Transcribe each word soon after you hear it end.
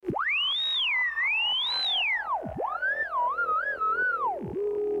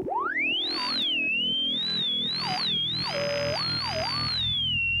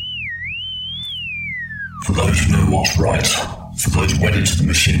art right. For those wedded to the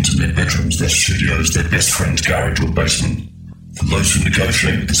machines in their bedrooms, their studios, their best friend's garage or basement. For those who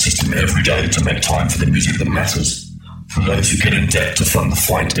negotiate with the system every day to make time for the music that matters. For those who get in debt to fund the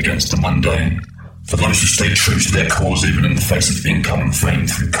fight against the mundane. For those who stay true to their cause even in the face of income and fame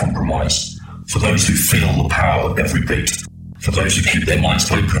through compromise. For those who feel the power of every beat. For those who keep their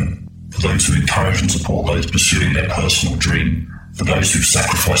minds open. For those who encourage and support those pursuing their personal dream. For those who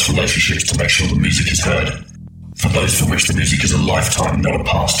sacrifice relationships to make sure the music is heard. For those for which the music is a lifetime, not a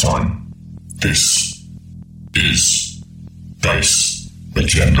pastime. This is Bass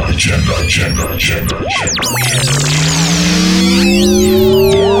Agenda.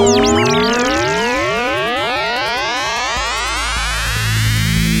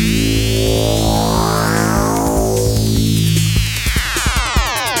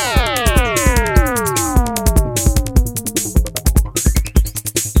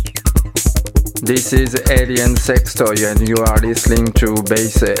 This is ALIENSEXTOY and you are listening to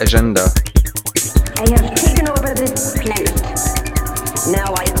Bass Agenda. I have taken over this planet.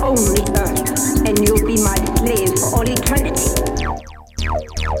 Now I own the Earth, and you'll be my slave for all eternity.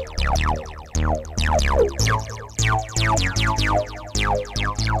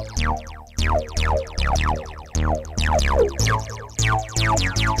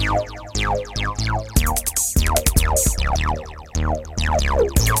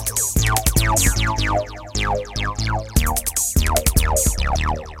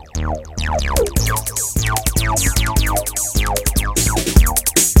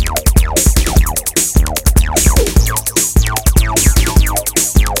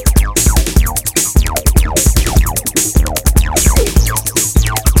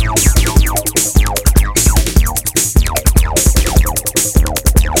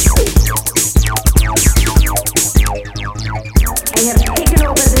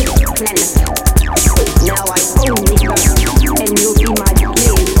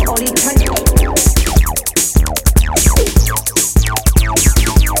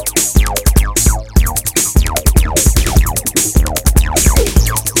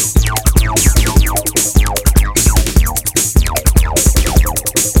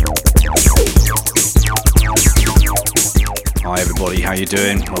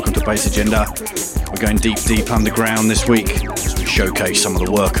 Doing? Welcome to Bass Agenda. We're going deep underground this week as we showcase some of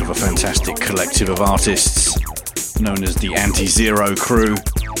the work of a fantastic collective of artists known as the AntiZer0 crew.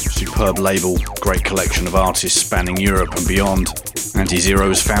 Superb label, great collection of artists spanning Europe and beyond. AntiZer0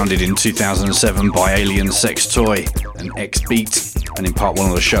 was founded in 2007 by ALIENSEXTOY and X-Beat, and in part one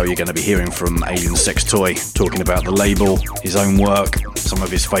of the show you're going to be hearing from ALIENSEXTOY talking about the label, his own work, some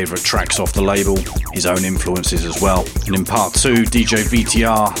of his favourite tracks off the label, his own influences as well. And in part two, DJ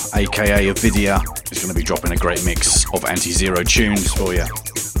VTR, aka Avidya, is going to be dropping a great mix of AntiZer0 tunes for you.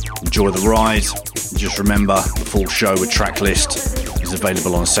 Enjoy the ride. Just remember, the full show with track list is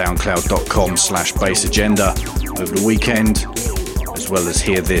available on soundcloud.com/bassagenda over the weekend, as well as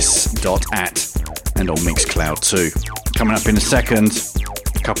hearthis.at and on Mixcloud too. Coming up in a second,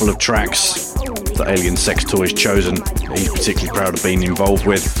 a couple of tracks that ALIENSEXTOY has chosen that he's particularly proud of being involved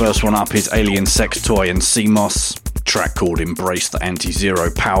with. First one up is ALIENSEXTOY and C.M.O.S, a track called Embrace the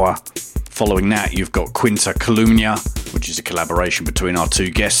AntiZer0 Power. Following that, you've got Quinta Columna, which is a collaboration between our two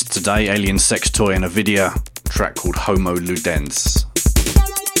guests today, ALIENSEXTOY and Avidya, a track called Homo Ludens.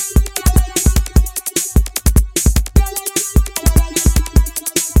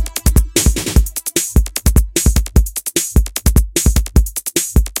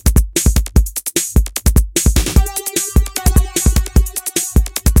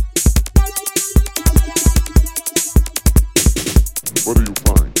 What do you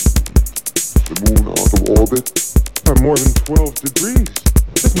find? The moon out of orbit? More than 12 degrees.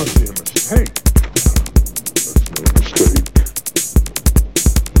 This must be a mistake. That's no mistake.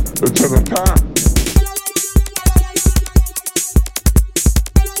 It's an attack.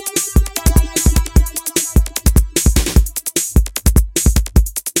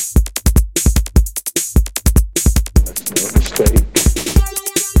 That's no mistake.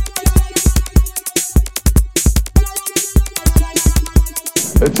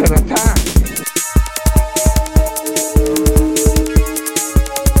 It's an attack.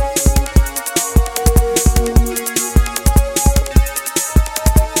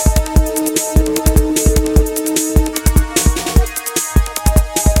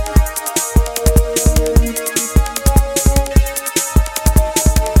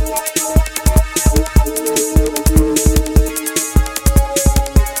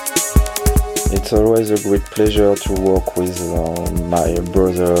 It's always a great pleasure to work with my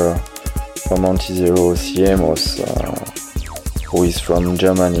brother from AntiZer0, C.M.O.S, who is from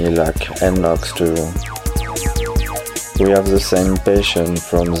Germany, like Headnoaks too. We have the same passion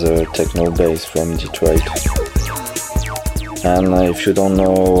from the techno bass from Detroit. And if you don't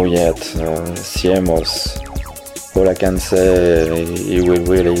know yet, C.M.O.S, all I can say, he will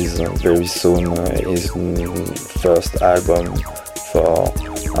release very soon his first album for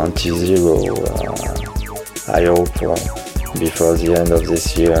AntiZer0. I hope before the end of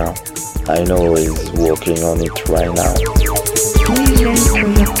this year. I know he's working on it right now. Please enter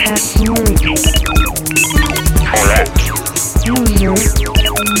the password. Correct. User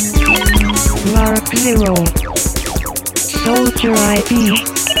Varta0. Soldier ID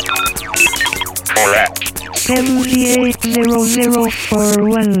Correct.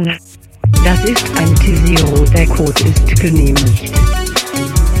 780041. Das ist AntiZer0, der Code ist genehmigt.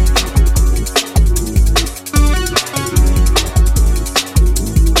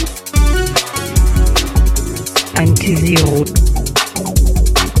 AntiZer0.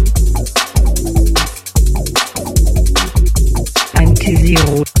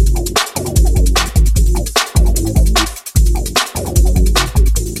 AntiZer0.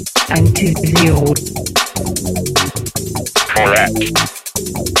 AntiZer0. Correct.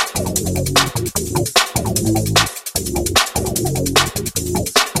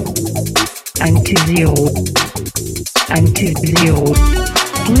 AntiZer0. AntiZer0.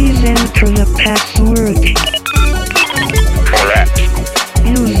 Please enter the password. Correct.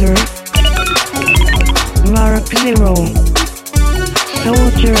 User Varta0.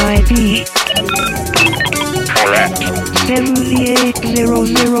 Soldier ID Correct.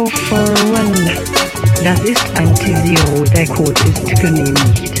 780041. Das ist AntiZer0, der Code ist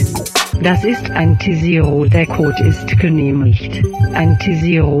genehmigt. Das ist AntiZer0, der Code ist genehmigt.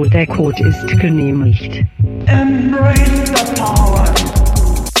 AntiZer0, der Code ist genehmigt. Embrace the power.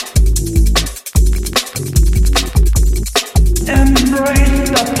 Embrace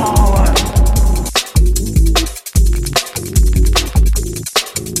the power.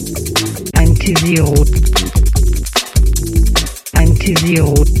 AntiZer0.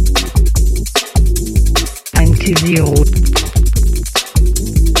 AntiZer0. AntiZer0.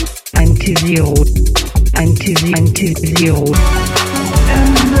 AntiZer0. AntiZer0.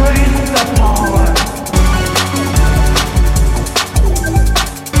 Embrace the power.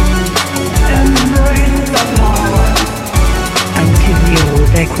 Embrace the power. AntiZer0,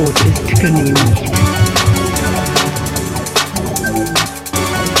 der Code ist genehmigt.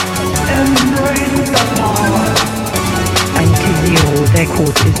 Embrace the power. AntiZer0, der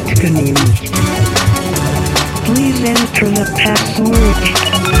Code ist genehmigt. Please enter the password.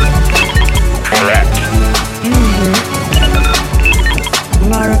 Correct. User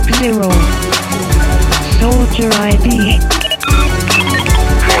Varta0. Soldier ID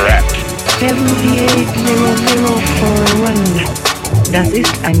Correct. 780041. Das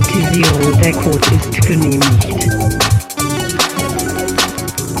ist AntiZer0, der Code ist genehmigt.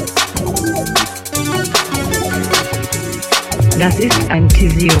 Das ist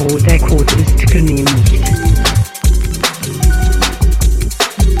AntiZer0, der Code ist genehmigt.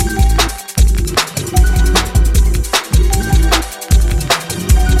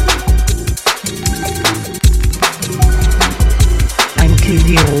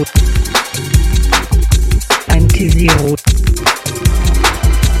 AntiZer0. AntiZer0.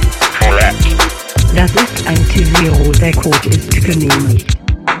 Correct. Das ist AntiZer0, der Code ist genehmigt.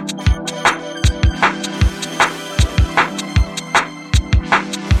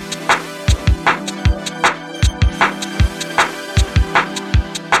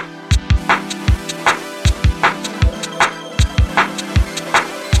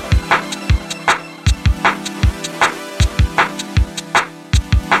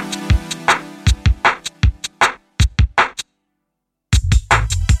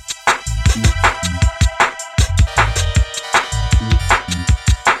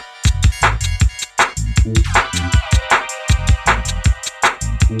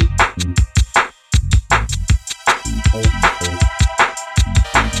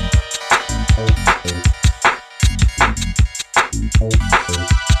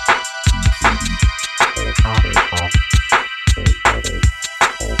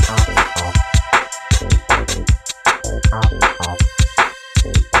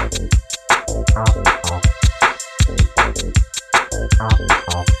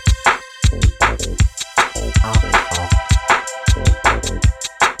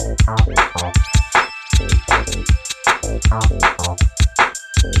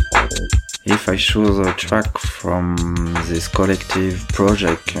 If I choose a track from this collective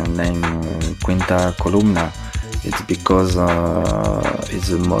project named Quinta, Columna, it's because it's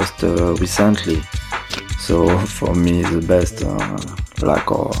the most recently. So for me, it's the best,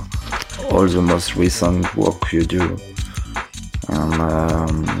 all the most recent work you do.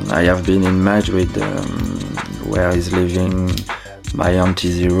 I have been in Madrid, where is living my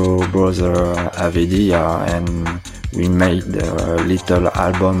AntiZer0 brother Avidya, and we made a little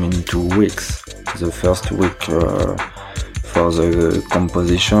album in 2 weeks. The first week for the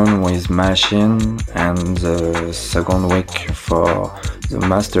composition with machine, and the second week for the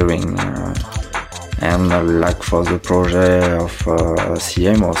mastering. And like for the project of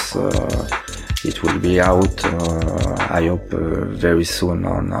C.M.O.S, it will be out, I hope, very soon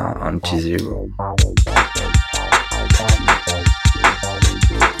on AntiZer0.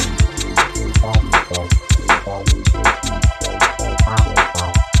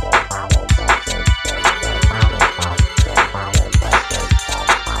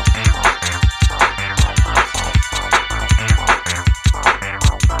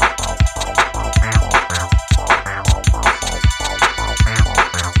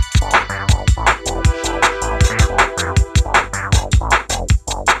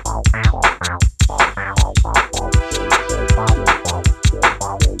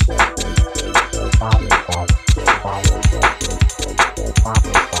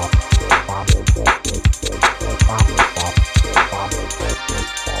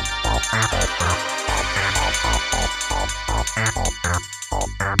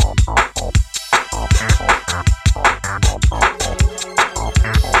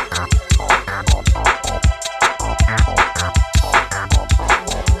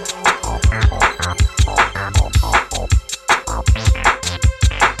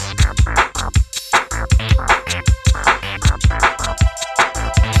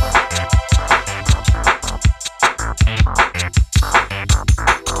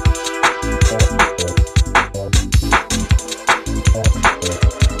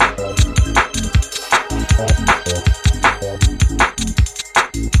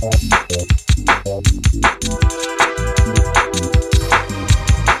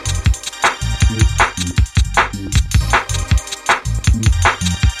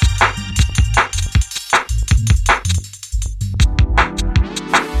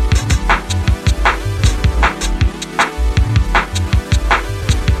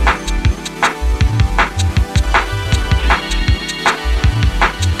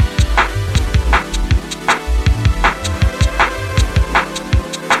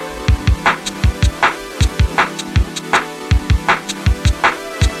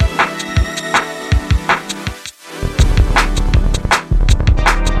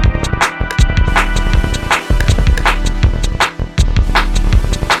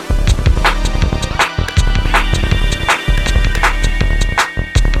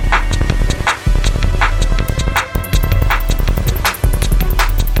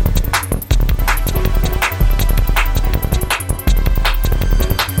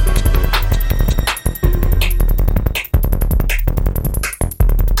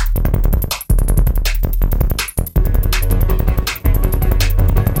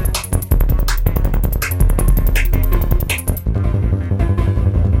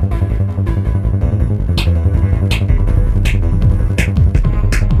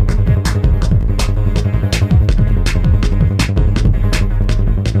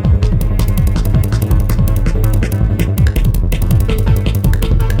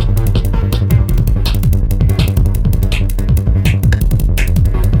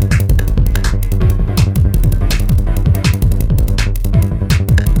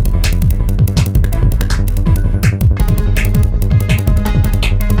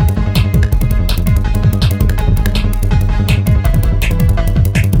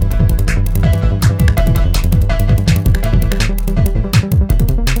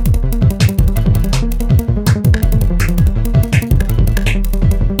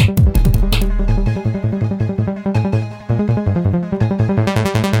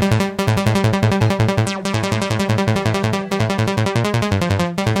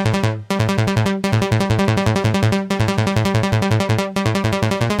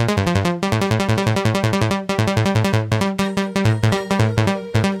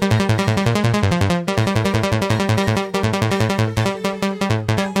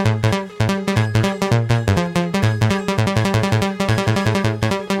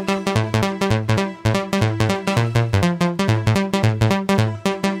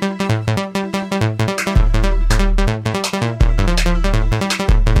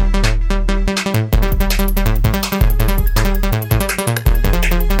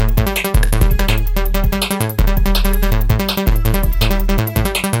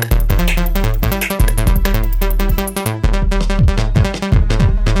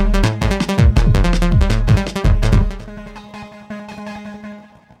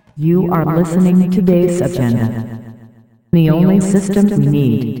 You are listening to Bass Agenda. The only system we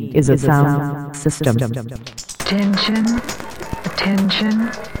need is a sound system. Attention,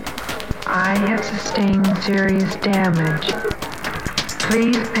 attention. I have sustained serious damage.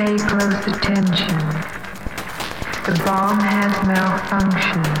 Please pay close attention. The bomb has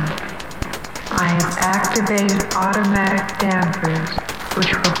malfunctioned. I have activated automatic dampers,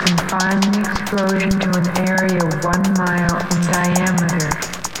 which will confine the explosion to an area 1 mile in diameter.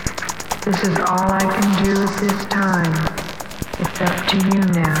 This is all I can do at this time. It's up to you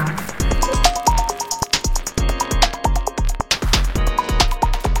now.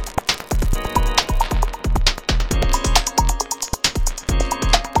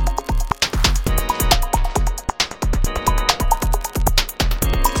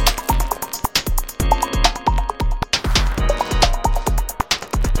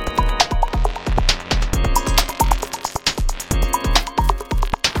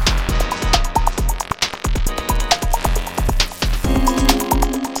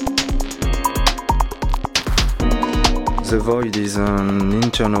 The Void is an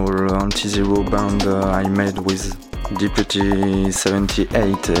internal AntiZer0 band I made with Deputy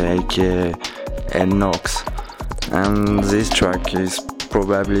 78 aka Headnoaks, and this track is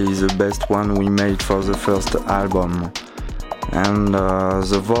probably the best one we made for the first album. And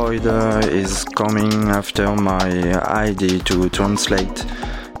The Void is coming after my idea to translate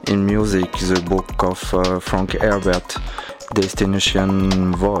in music the book of Frank Herbert,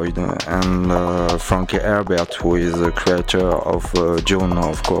 Destination Void, and Frank Herbert, who is the creator of Genome,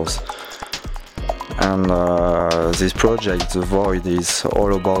 of course. And this project, The Void, is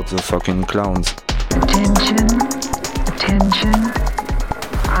all about the fucking clowns. Attention, attention.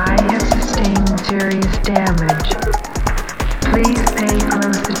 I have sustained serious damage. Please pay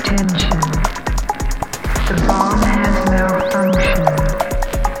close attention. The bomb has malfunctioned.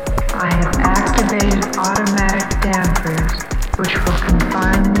 I have activated automatic dampers, which will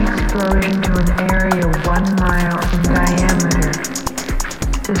confine the explosion to an area 1 mile in diameter.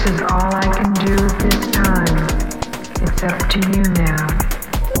 This is all I can do at this time. It's up to you now.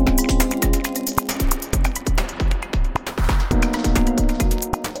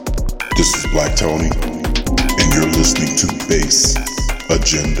 This is Black Tony, and you're listening to Bass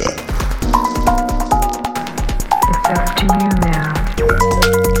Agenda. It's up to you now.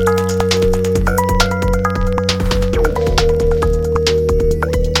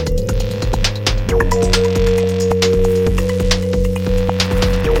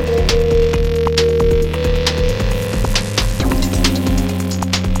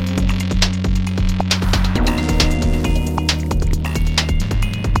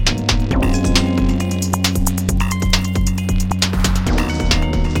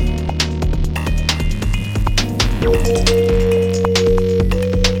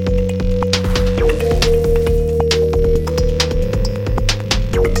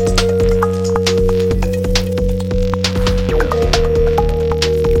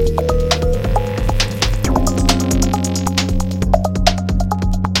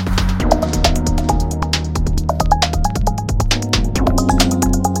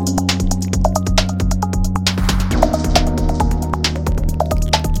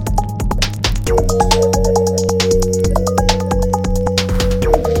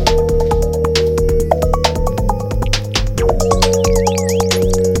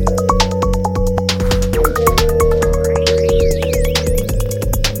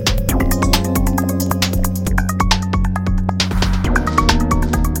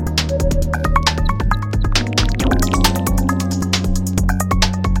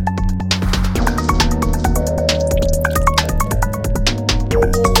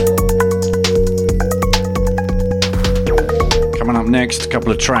 Next, a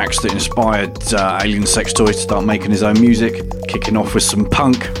couple of tracks that inspired ALIENSEXTOY to start making his own music, kicking off with some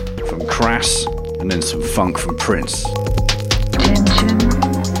punk from Crass and then some funk from Prince. Attention,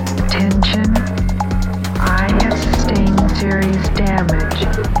 attention. I have sustained serious damage.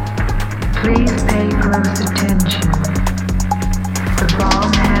 Please pay close attention. The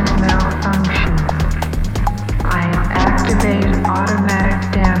bomb has malfunctioned. I have activated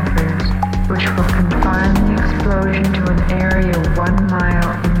automatic dampers, which will confine the explosion to an area 1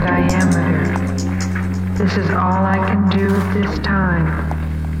 mile in diameter. This is all I can do at this time.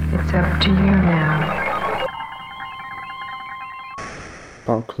 It's up to you now.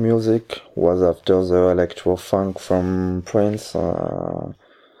 Punk music was after the electro-funk from Prince,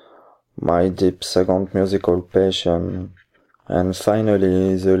 my deep second musical passion, and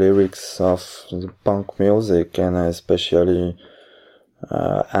finally the lyrics of the punk music, and especially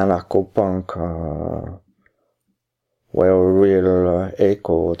anarcho-punk, were a real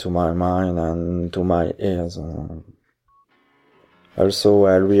echo to my mind and to my ears. Also,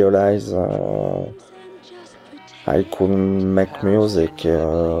 I realized I couldn't make music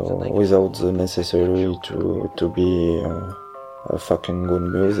without the necessary to be a fucking good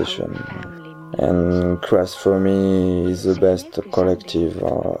musician. And Crass for me is the best collective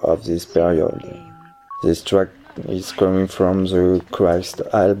of this period. This track is coming from the Christ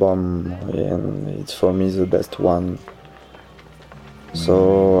album, and it's for me the best one.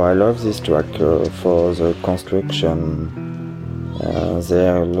 So I love this track for the construction.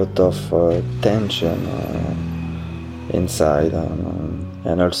 There are a lot of tension inside,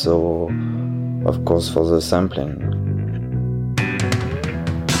 and also, of course, for the sampling. The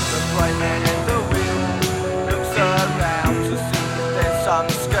bright man in the wheel looks around to see if there's some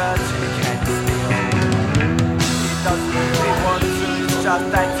skirts he can steal. He doesn't really want to, he's just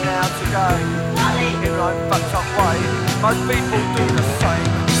acting out to go in no fucked up way. Most people do the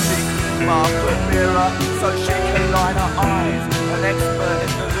same. She can mark a mirror so she can line her eyes. An expert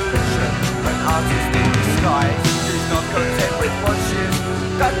in delusion, an artist in disguise. She's not content with what she's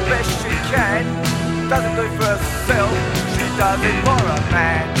done best she can. Doesn't do it for herself, she does it for a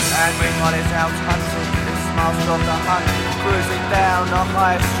man. And when on his house hustle, it's master of the hunt, cruising down the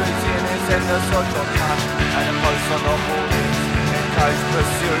high street in his endless social cunt. And the post on the wall is encouraged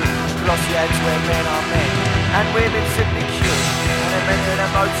pursuit. Glossy ads where men are men, and women simply cute. And they mention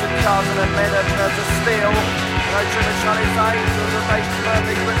their motor cars and the men of nerves of steel. No trim Chinese angels that make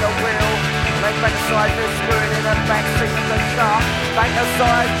perfect with the wheel. They back aside, they're screwing in the backseat of the car. Back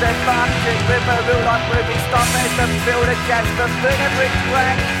aside, they're barking with a real life movie star. There's the fill the gas, the thing and Rick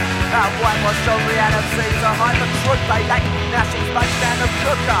Rack. That whitewash on reality's a high the truth they lack. Now she's back down the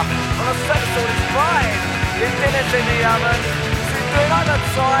cooker. On the surface all is fine. If dinner's in the oven, she's doing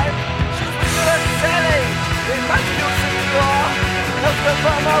overtime. She's with the telly. It makes you secure. What's the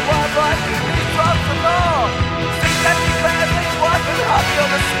fun of wildlife? He drives the law. See that he bears his wife and hubby on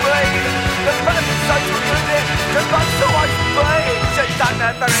the screen. The perfect social unit, the bunch so much free. She's done the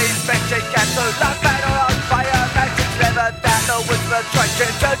very best she can to love battle on fire. Magic's never down the woods for traction.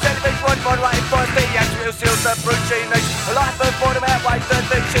 Turns anything one moderated for the actual seals the fruit she needs. A life of boredom outweighs the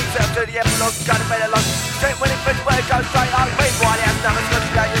thing she sells to the epilogue. Got a better luck. Straight when it fits where it goes straight up. Meanwhile, the house numbers got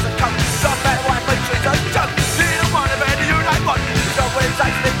today as a coat. Some better white but she's a joke. You don't want a better, you don't want. So when it's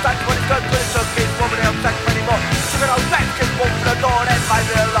like this, that's when it's good. When it's okay, it's woman else, that's anymore. She's gonna let kids walk to the door and then find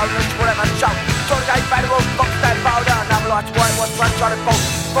her alone and whatever show. So the gate better will box that powder. Now lights white, what's one trying to bolt.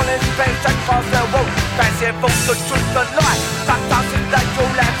 Running things, check past their wall. Fancy and false, the truth and lie. Sometimes in that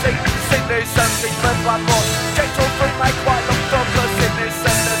you'll have seen. Sydney, 17, but one more. Check all three, make white look dog. So Sydney,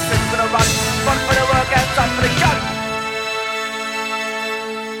 7, for the run. Run for the work, and time for the gun.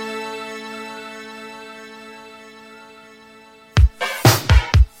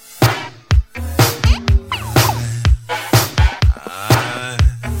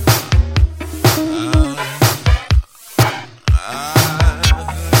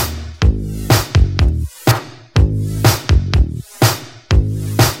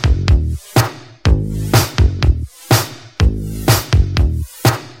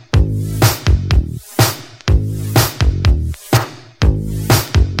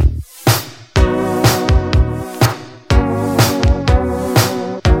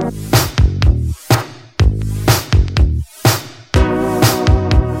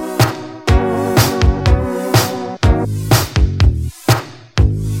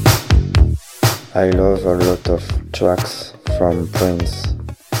 I love a lot of tracks from Prince,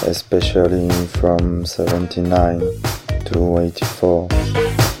 especially from 79 to 84.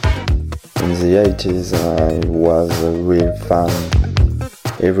 In the 80s I was a real fan,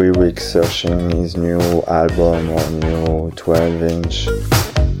 every week searching his new album or new 12-inch.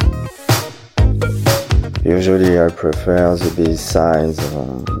 Usually I prefer the B-sides,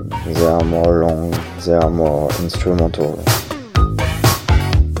 they are more long, they are more instrumental.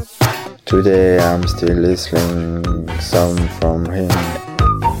 Today I'm still listening some from him,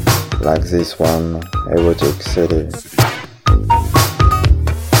 like this one, Erotic City.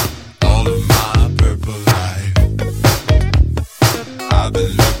 All of my purple life, I've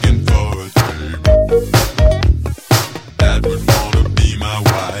been looking for a type that would wanna be my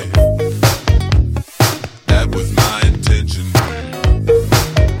wife. That was my intention.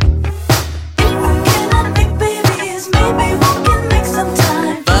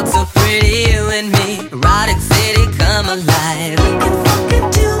 Erotic city, come alive. We can fuck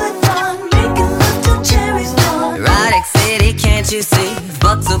until the dawn, make it love till cherries dawn. Erotic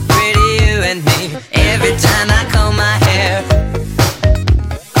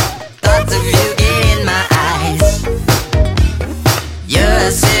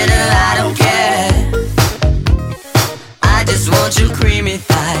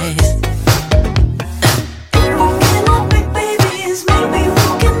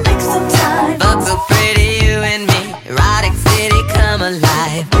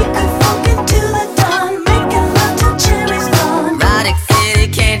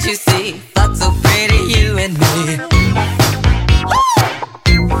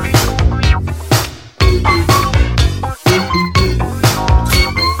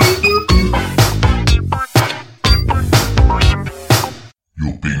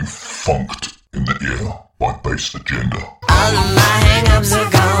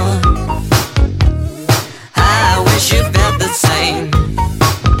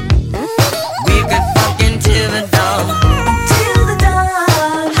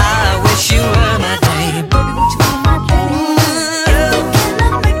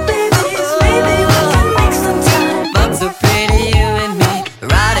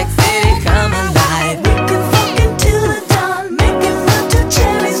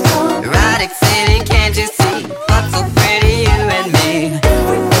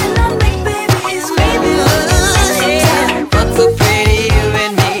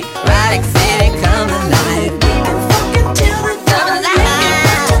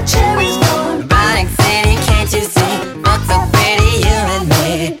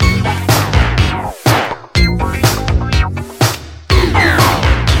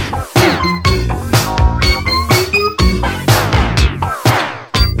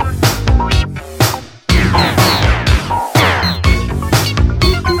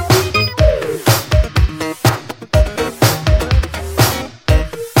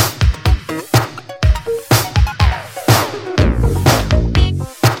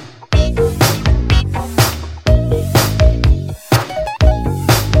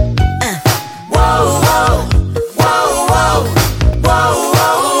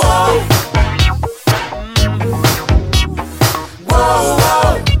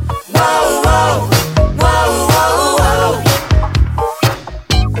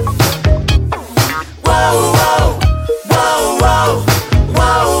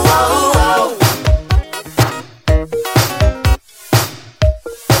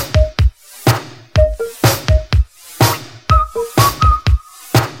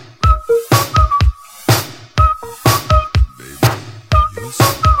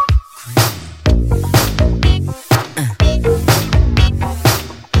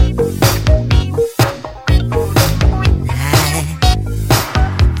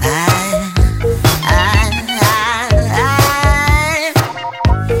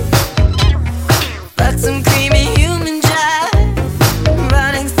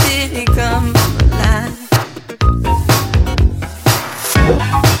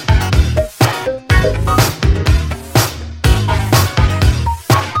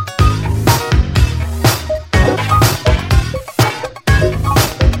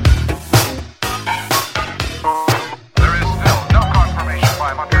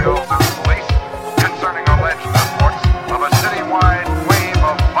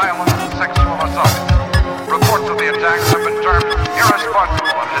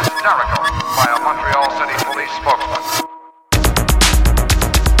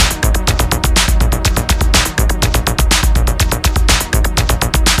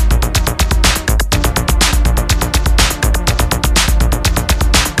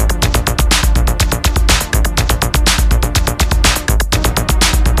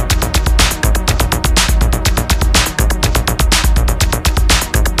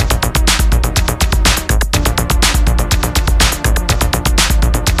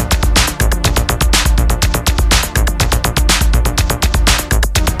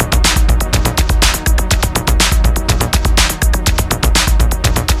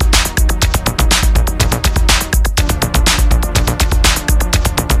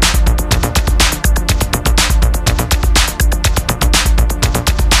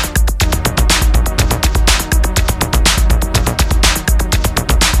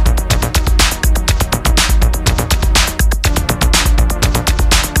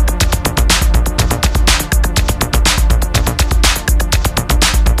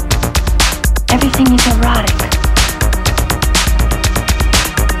Everything is erotic.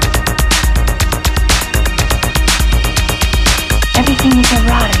 Everything is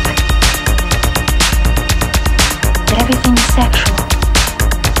erotic. But everything is sexual.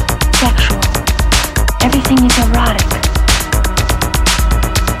 Sexual. Everything is erotic.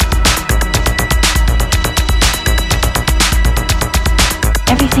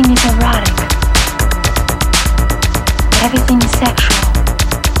 Everything is erotic. But everything is sexual.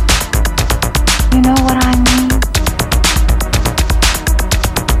 You know what I mean?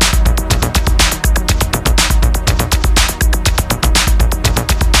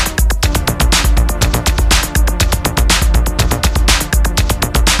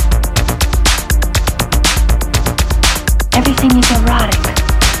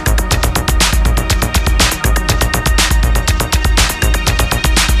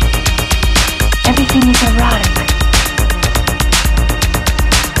 everything is erotic.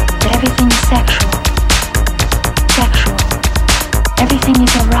 That everything is sexual. Sexual. Everything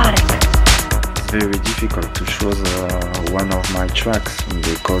is erotic. It's very difficult to choose one of my tracks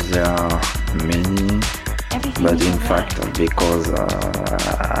because there are many, but in fact because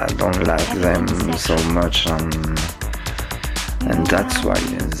I don't like them so much, and that's why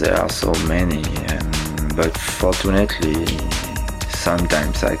there are so many. But fortunately,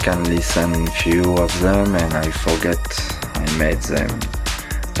 sometimes I can listen few of them and I forget I made them.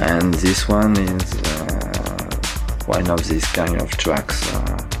 And this one is one of these kind of tracks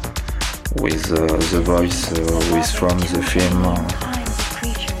with the voice who is from the film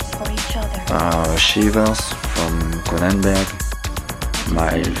Shivers from Cronenberg.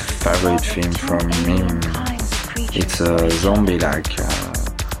 My favorite film from him. It's zombie-like,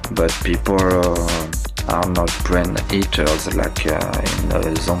 but people are not brain eaters like in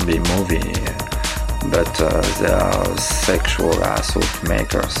a zombie movie, but they are sexual assault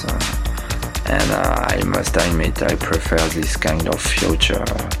makers. And I must admit I prefer this kind of future,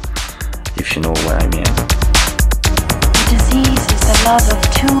 if you know what I mean. The disease is the love of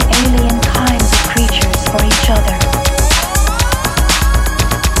two alien kinds of creatures for each other.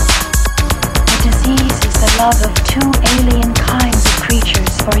 The disease is the love of two alien kinds of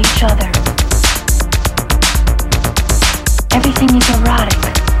creatures for each other. Everything is erotic.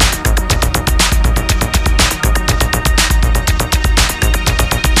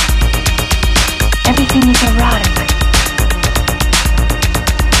 Everything is erotic.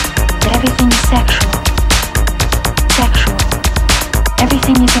 That everything is sexual. Sexual.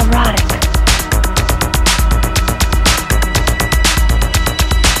 Everything is erotic.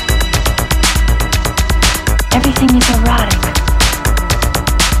 Everything is erotic.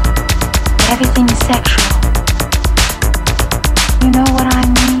 That everything is sexual. You know what I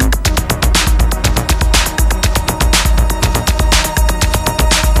mean?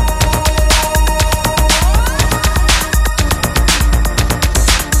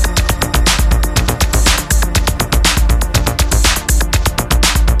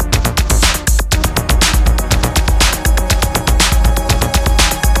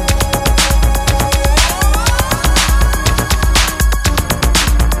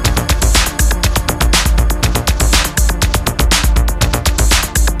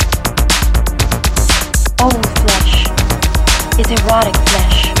 Erotic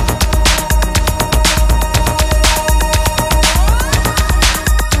flesh.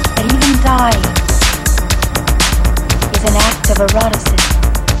 That even dying is an act of eroticism.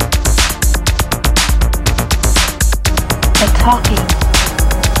 That talking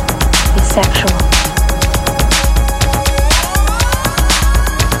is sexual.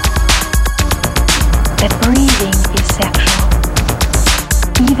 That breathing is sexual.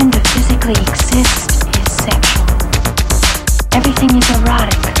 Even to physically exist is sexual. Everything is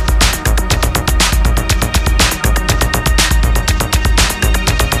erotic.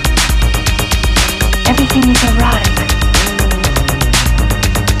 Everything is erotic.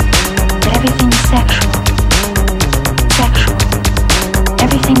 But everything is sexual. Sexual.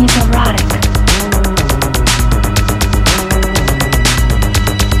 Everything is erotic.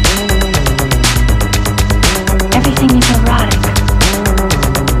 Everything is erotic.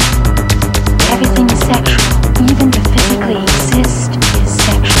 Everything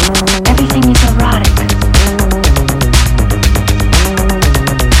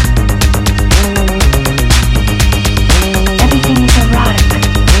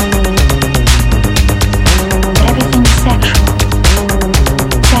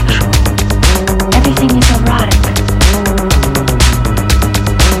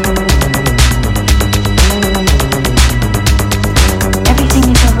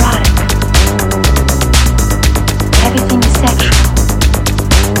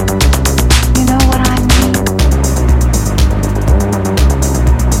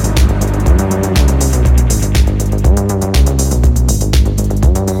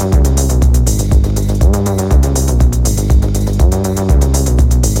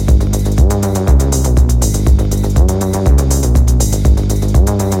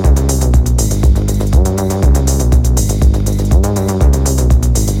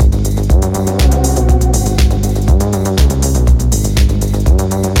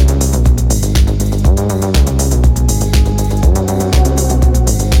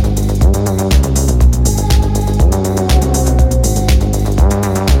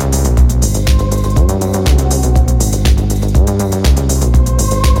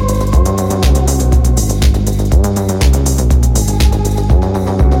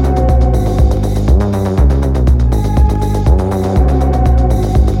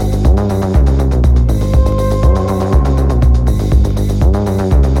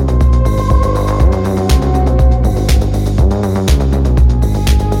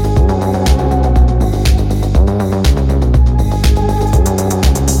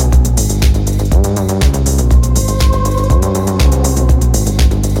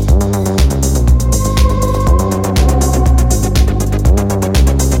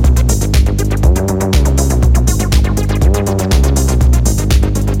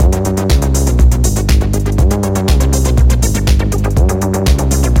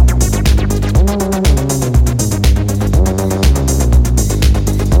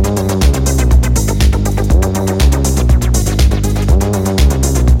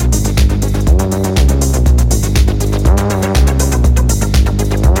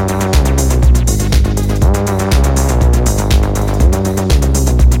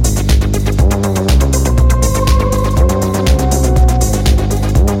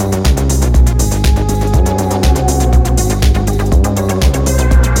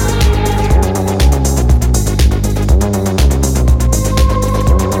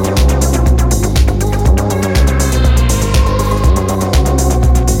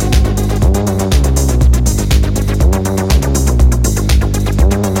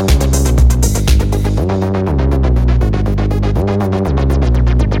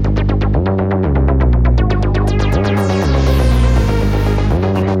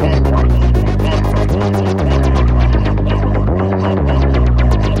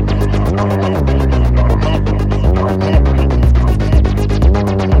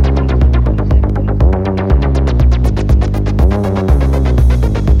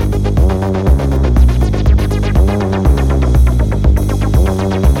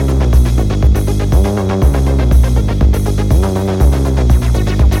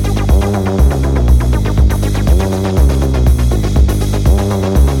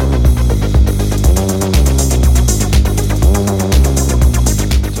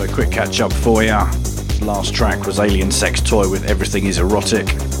matchup for ya. Last track was ALIENSEXTOY with Everything Is Erotic.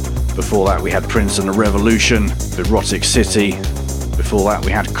 Before that we had Prince and the Revolution, Erotic City. Before that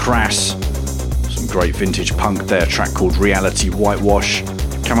we had Crass, some great vintage punk there, a track called Reality Whitewash.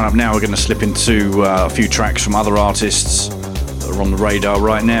 Coming up now we're going to slip into a few tracks from other artists that are on the radar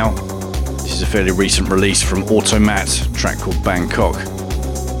right now. This is a fairly recent release from Automat, a track called Bangkok.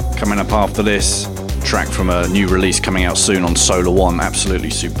 Coming up after this, a track from a new release coming out soon on Solar One,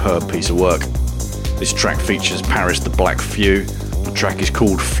 absolutely superb piece of work. This track features Paris the Black Few. The track is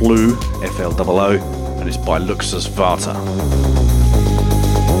called Floo, F-L-O-O, and it's by Luxas Varta.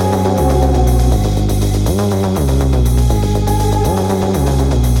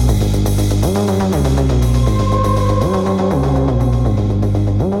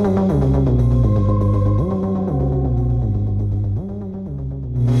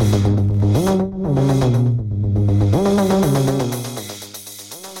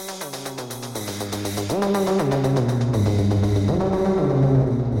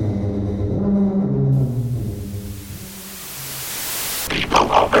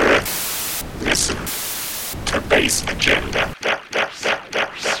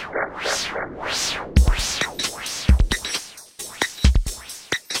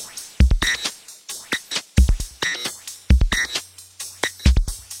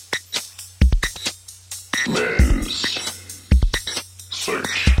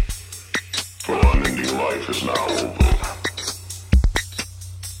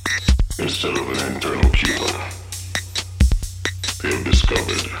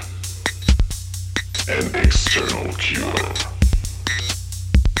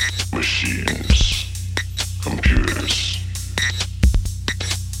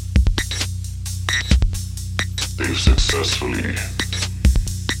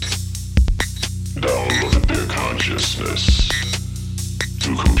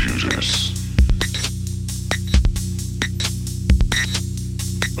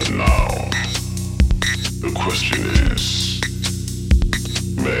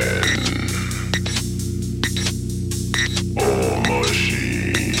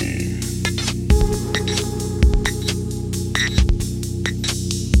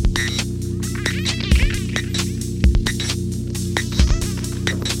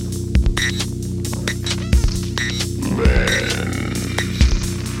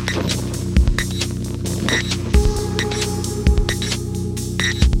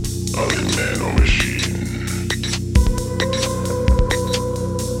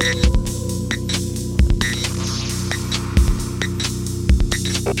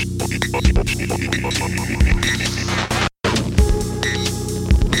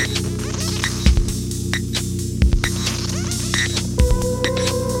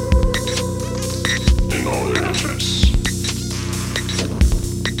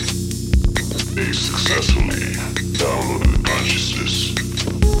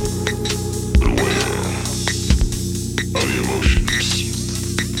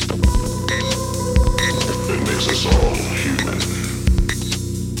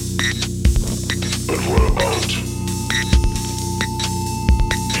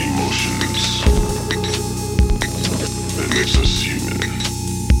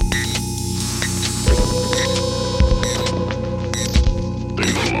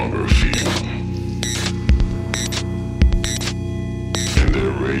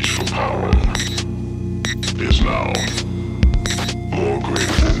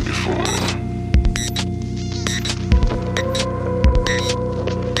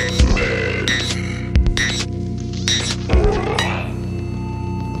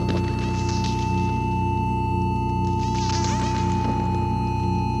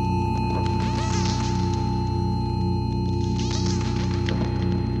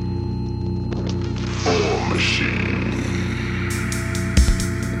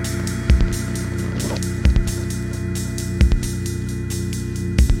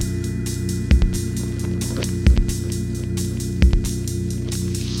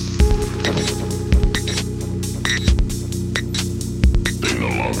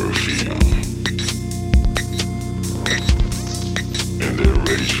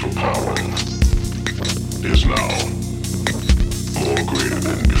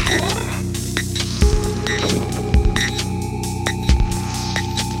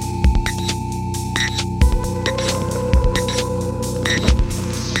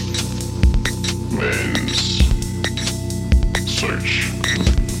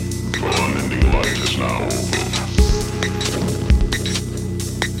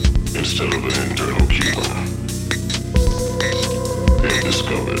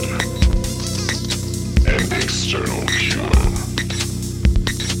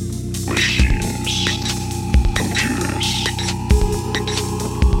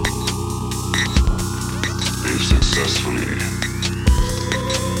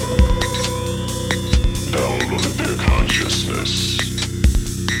 business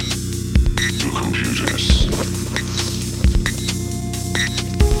through computers.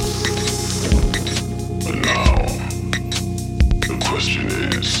 But now, the question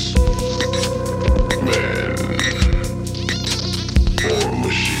is, man or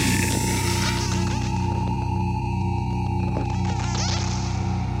machine?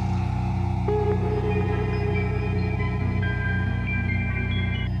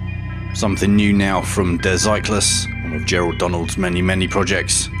 Something new now from Zyklus, one of Gerald Donald's many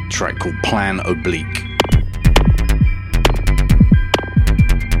projects, a track called Plan Oblique.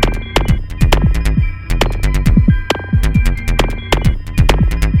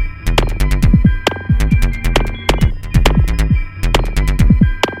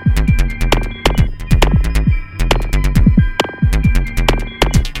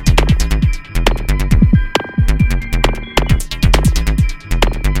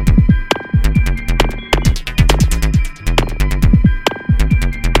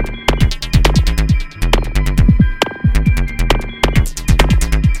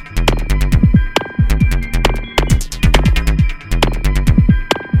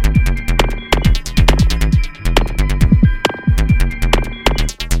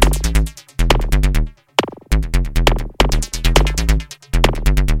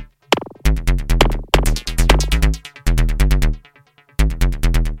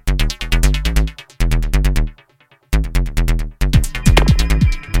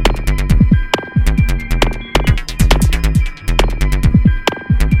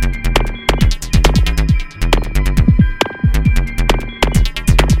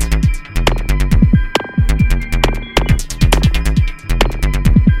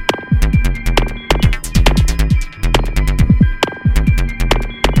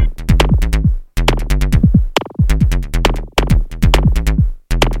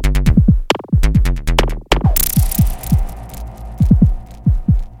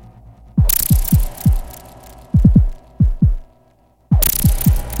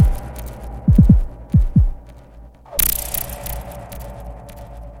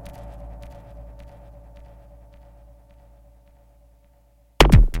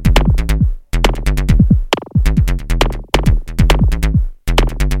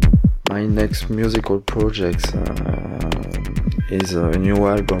 Next musical project is a new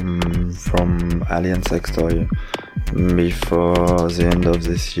album from ALIENSEXTOY before the end of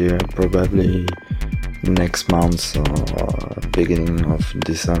this year, probably next month or beginning of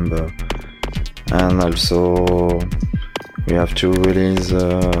December. And also we have to release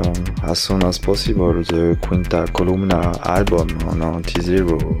as soon as possible the Quinta Columna album on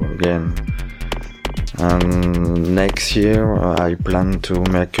AntiZer0 again. And next year I plan to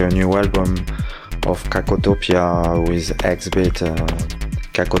make a new album of Kakotopia with X-Bit.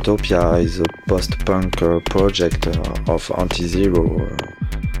 Kakotopia is a post-punk project of AntiZer0.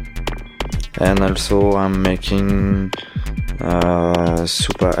 And also I'm making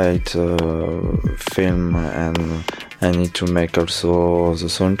Super 8 film, and I need to make also the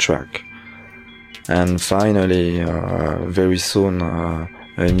soundtrack. And finally, very soon,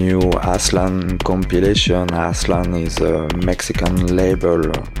 a new Aslan compilation. Aslan is a Mexican label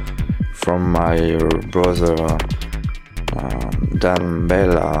from my brother Dan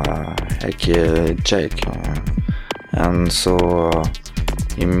Bella, aka Jake. And so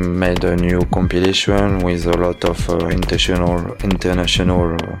he made a new compilation with a lot of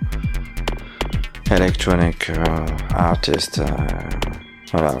international electronic artists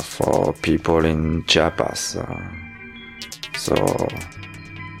for people in Chiapas. So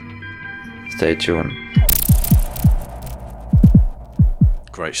stay tuned.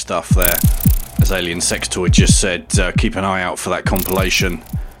 Great stuff there. As ALIENSEXTOY just said, keep an eye out for that compilation.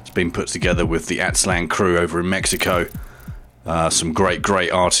 It's been put together with the Aztlan crew over in Mexico. Some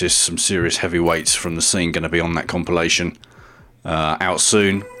great artists, some serious heavyweights from the scene going to be on that compilation. Out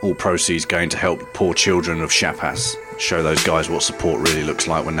soon, all proceeds going to help poor children of Chiapas. Show those guys what support really looks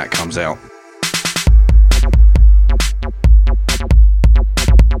like when that comes out.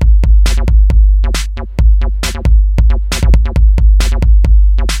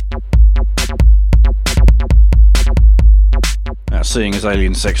 Seeing as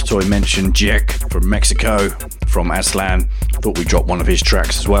ALIENSEXTOY mentioned Jack from Mexico, from Aztlan, thought we'd drop one of his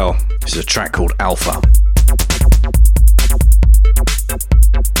tracks as well. This is a track called Alfa.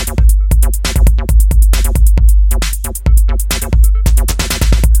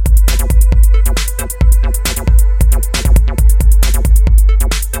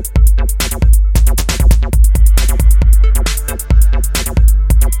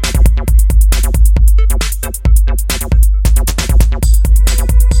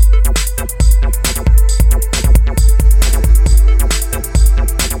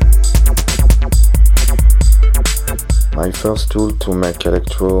 first tool to make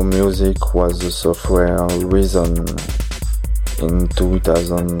electro music was the software Reason in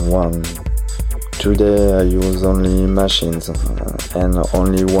 2001. Today I use only machines and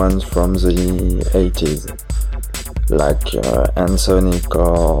only ones from the 80s, like Ensoniq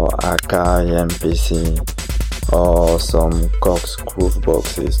or Akai MPC or some corkscrew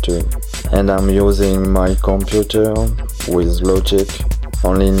boxes too. And I'm using my computer with Logic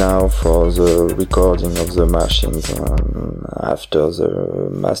only now for the recording of the machines after the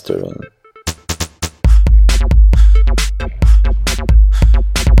mastering.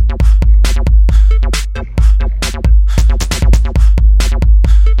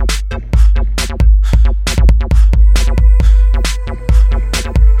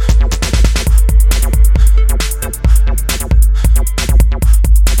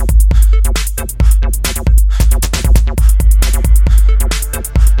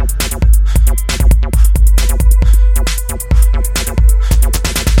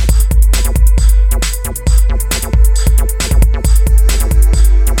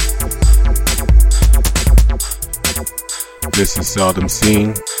 This is Seldom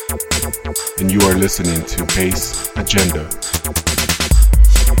Seen, and you are listening to Bass Agenda.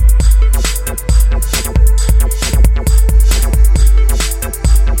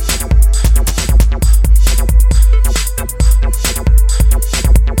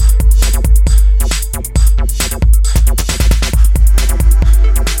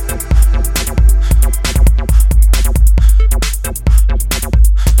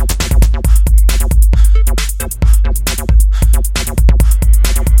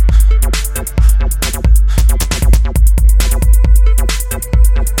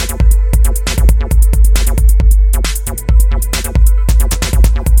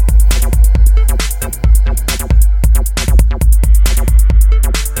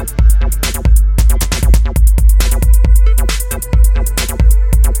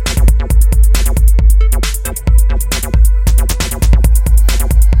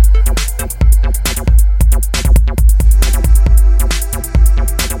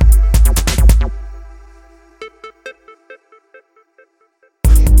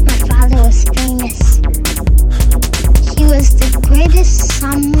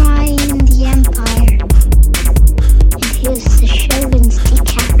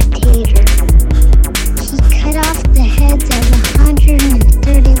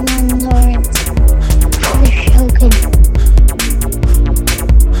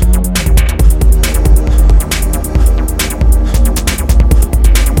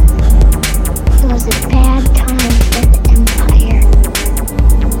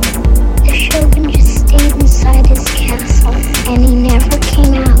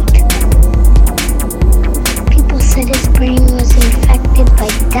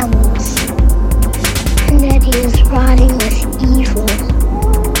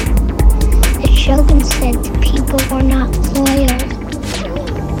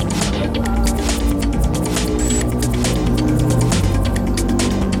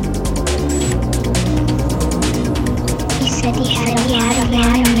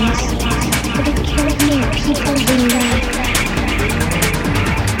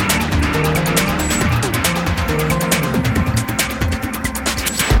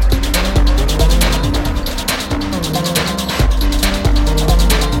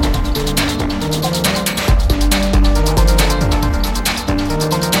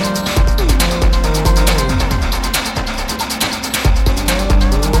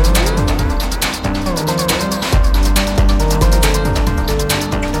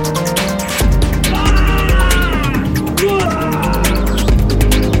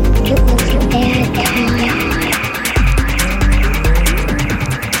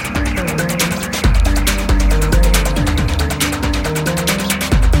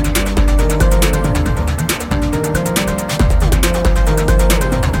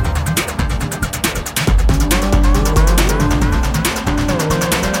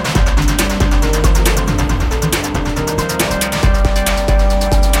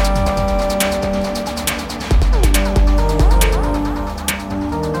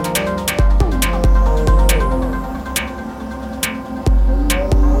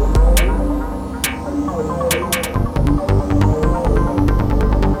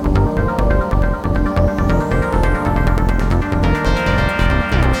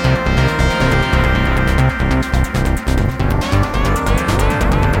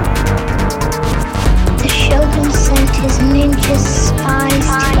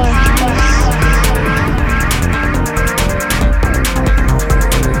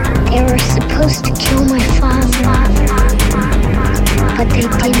 but they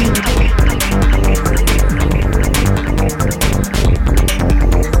didn't.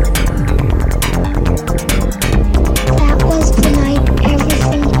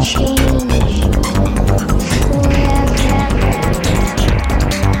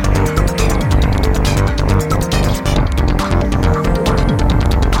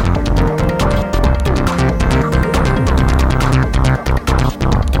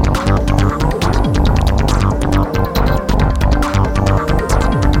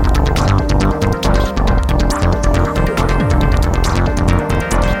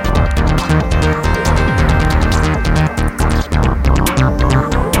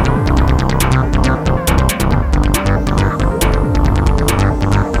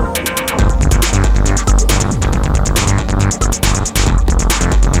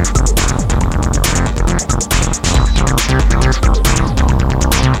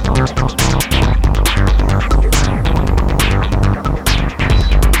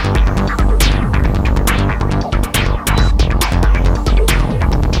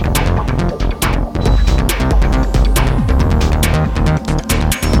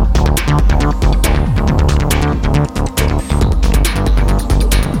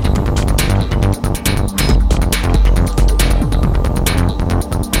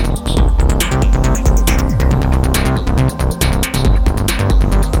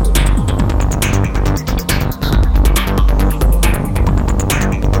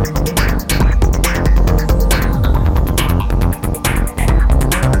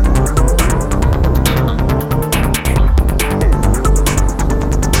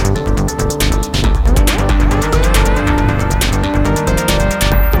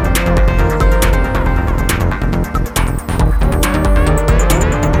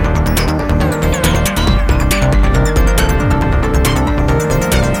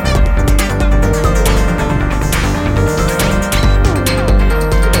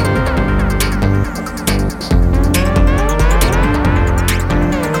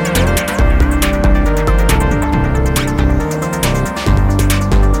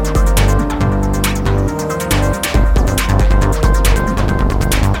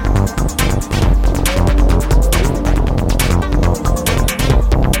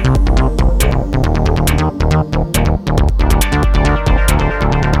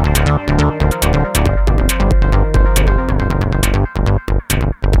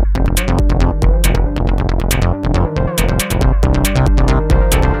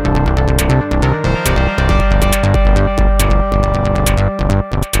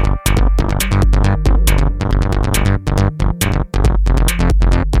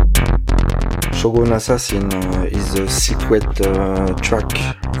 Shogun Assassin is a secret track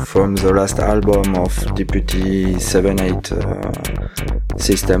from the last album of Deputy 78,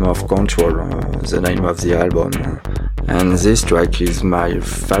 System of Control, the name of the album. And this track is my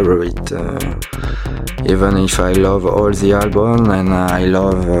favorite, even if I love all the album and I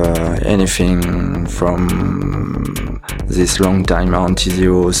love anything from this long time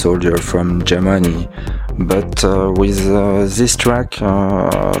AntiZer0 soldier from Germany. But with this track,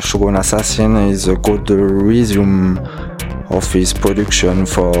 Shogun Assassin is a good resume of his production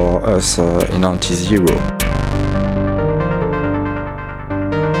for us in AntiZer0.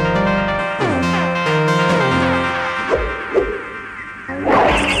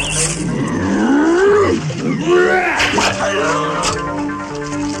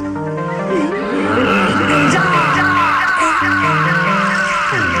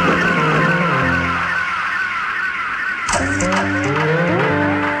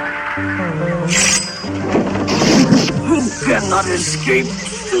 Cannot escape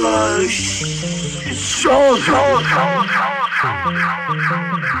the Shogun.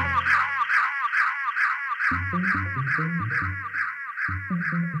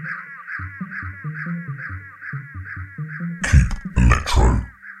 Electro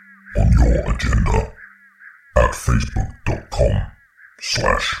on your agenda at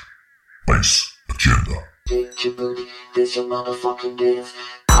facebook.com/bassagenda. Take your booty, this your motherfucking dance.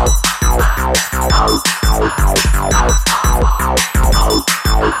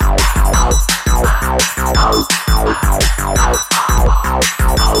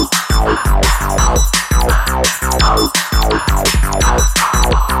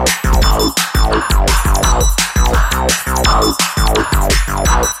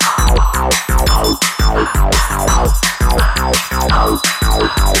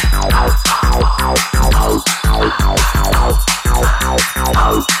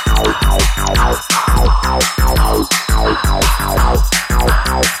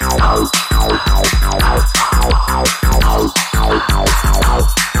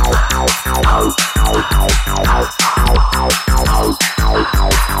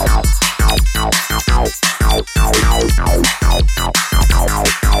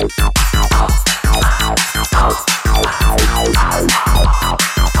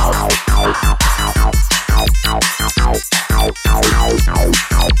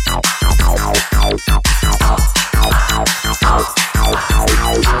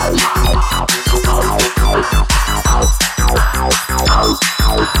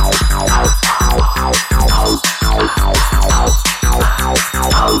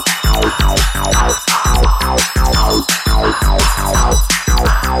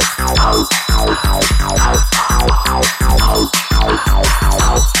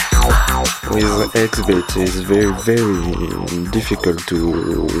 X-Bit is very difficult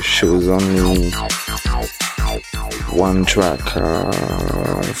to choose only one track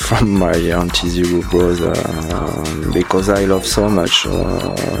from my AntiZer0 brother because I love so much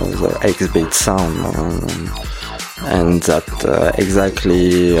the X-Bit sound and that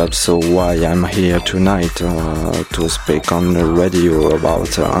exactly also why I'm here tonight to speak on the radio about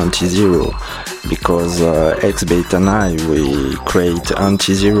AntiZer0 because X-Bit and I we create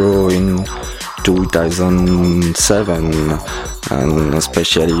AntiZer0 in 2007 and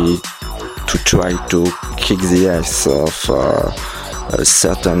especially to try to kick the ass of a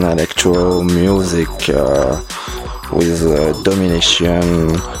certain electro music with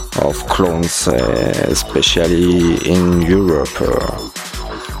domination of clones especially in Europe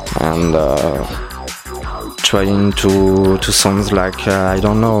and trying to sound like I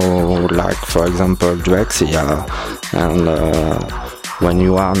don't know, like for example Drexia and when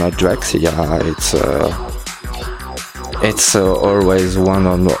you are not Drexia, it's always one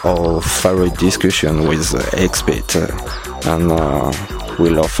of our favorite discussion with X-Bit, and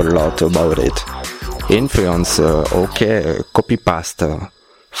we laugh a lot about it. Influence, okay, copy paste,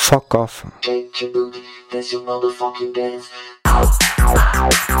 fuck off. Take your booty, that's your motherfucking dance.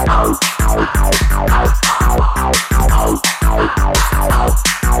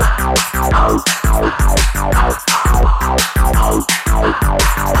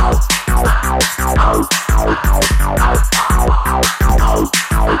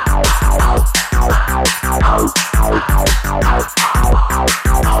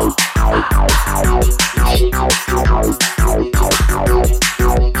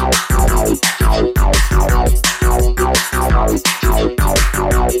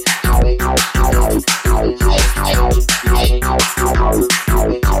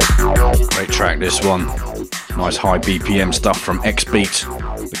 Great track, this one. nice high BPM stuff from Xbeat,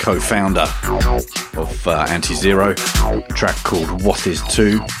 the co-founder of AntiZer0, a track called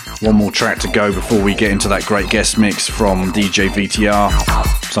Wathistwo. One more track to go before we get into that great guest mix from DJ VTR.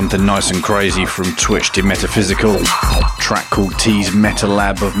 Something nice and crazy from Twitch DeMetaphysical, a track called T's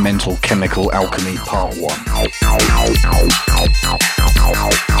MetaLab of Mental Chemical Alchemy Part 1.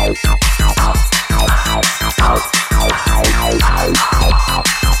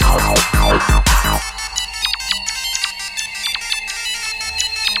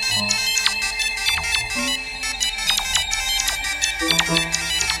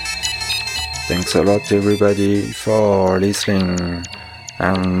 Thanks a lot everybody for listening,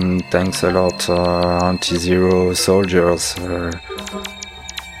 and thanks a lot AntiZer0 soldiers,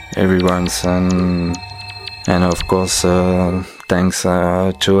 everyone's, and of course thanks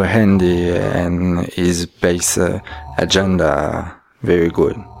to Andy and his bass agenda, very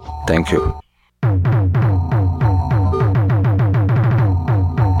good, thank you.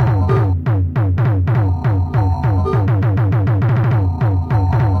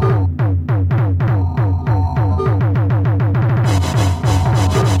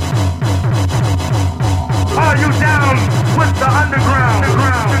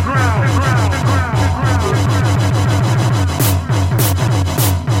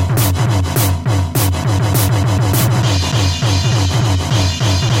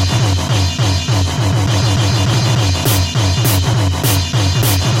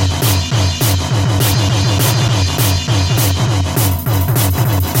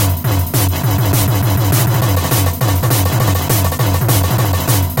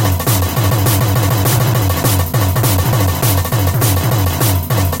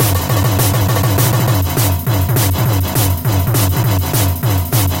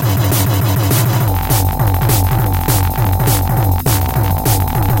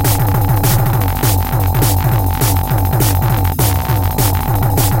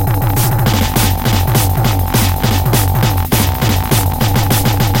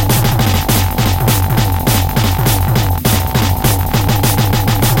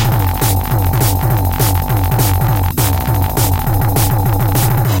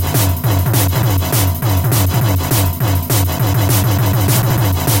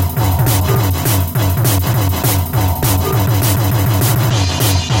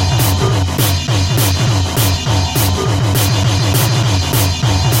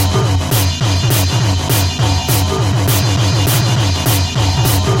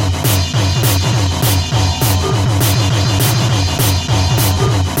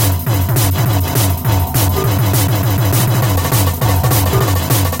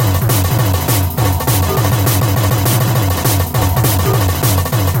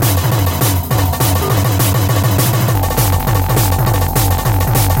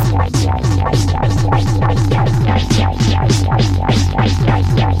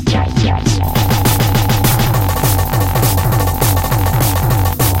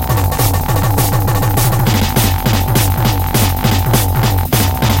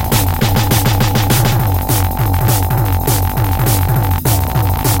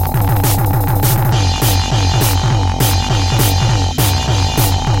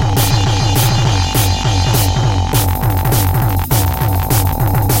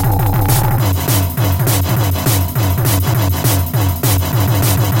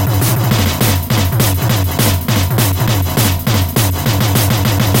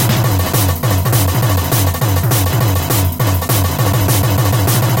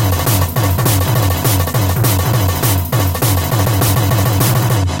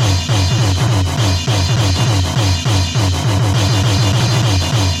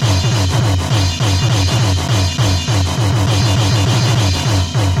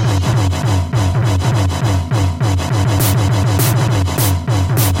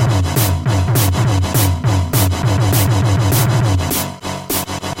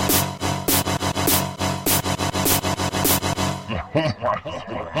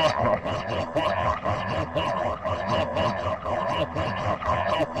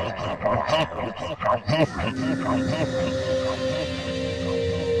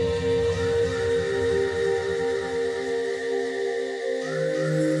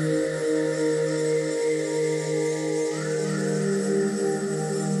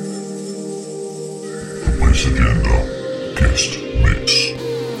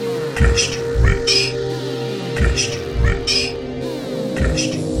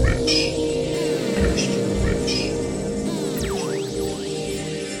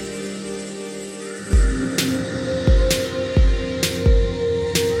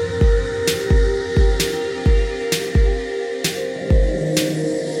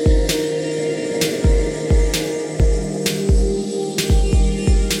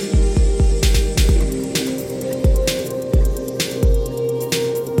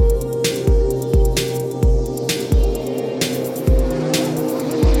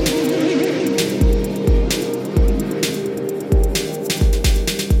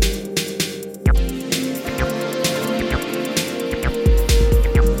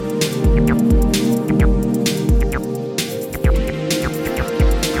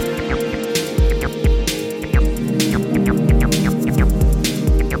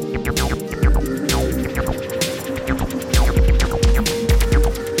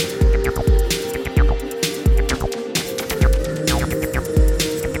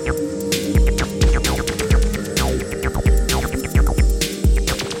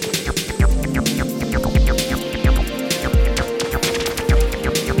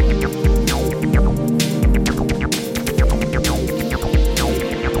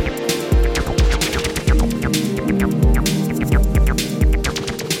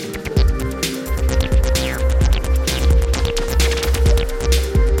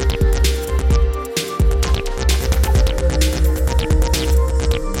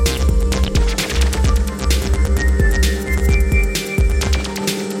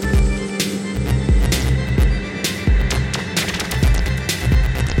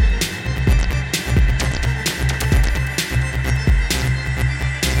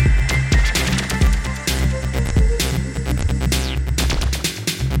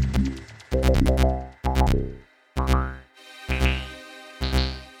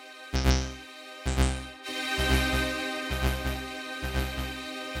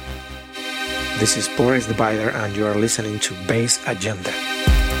 This is Boris the Biter, and you are listening to Bass Agenda.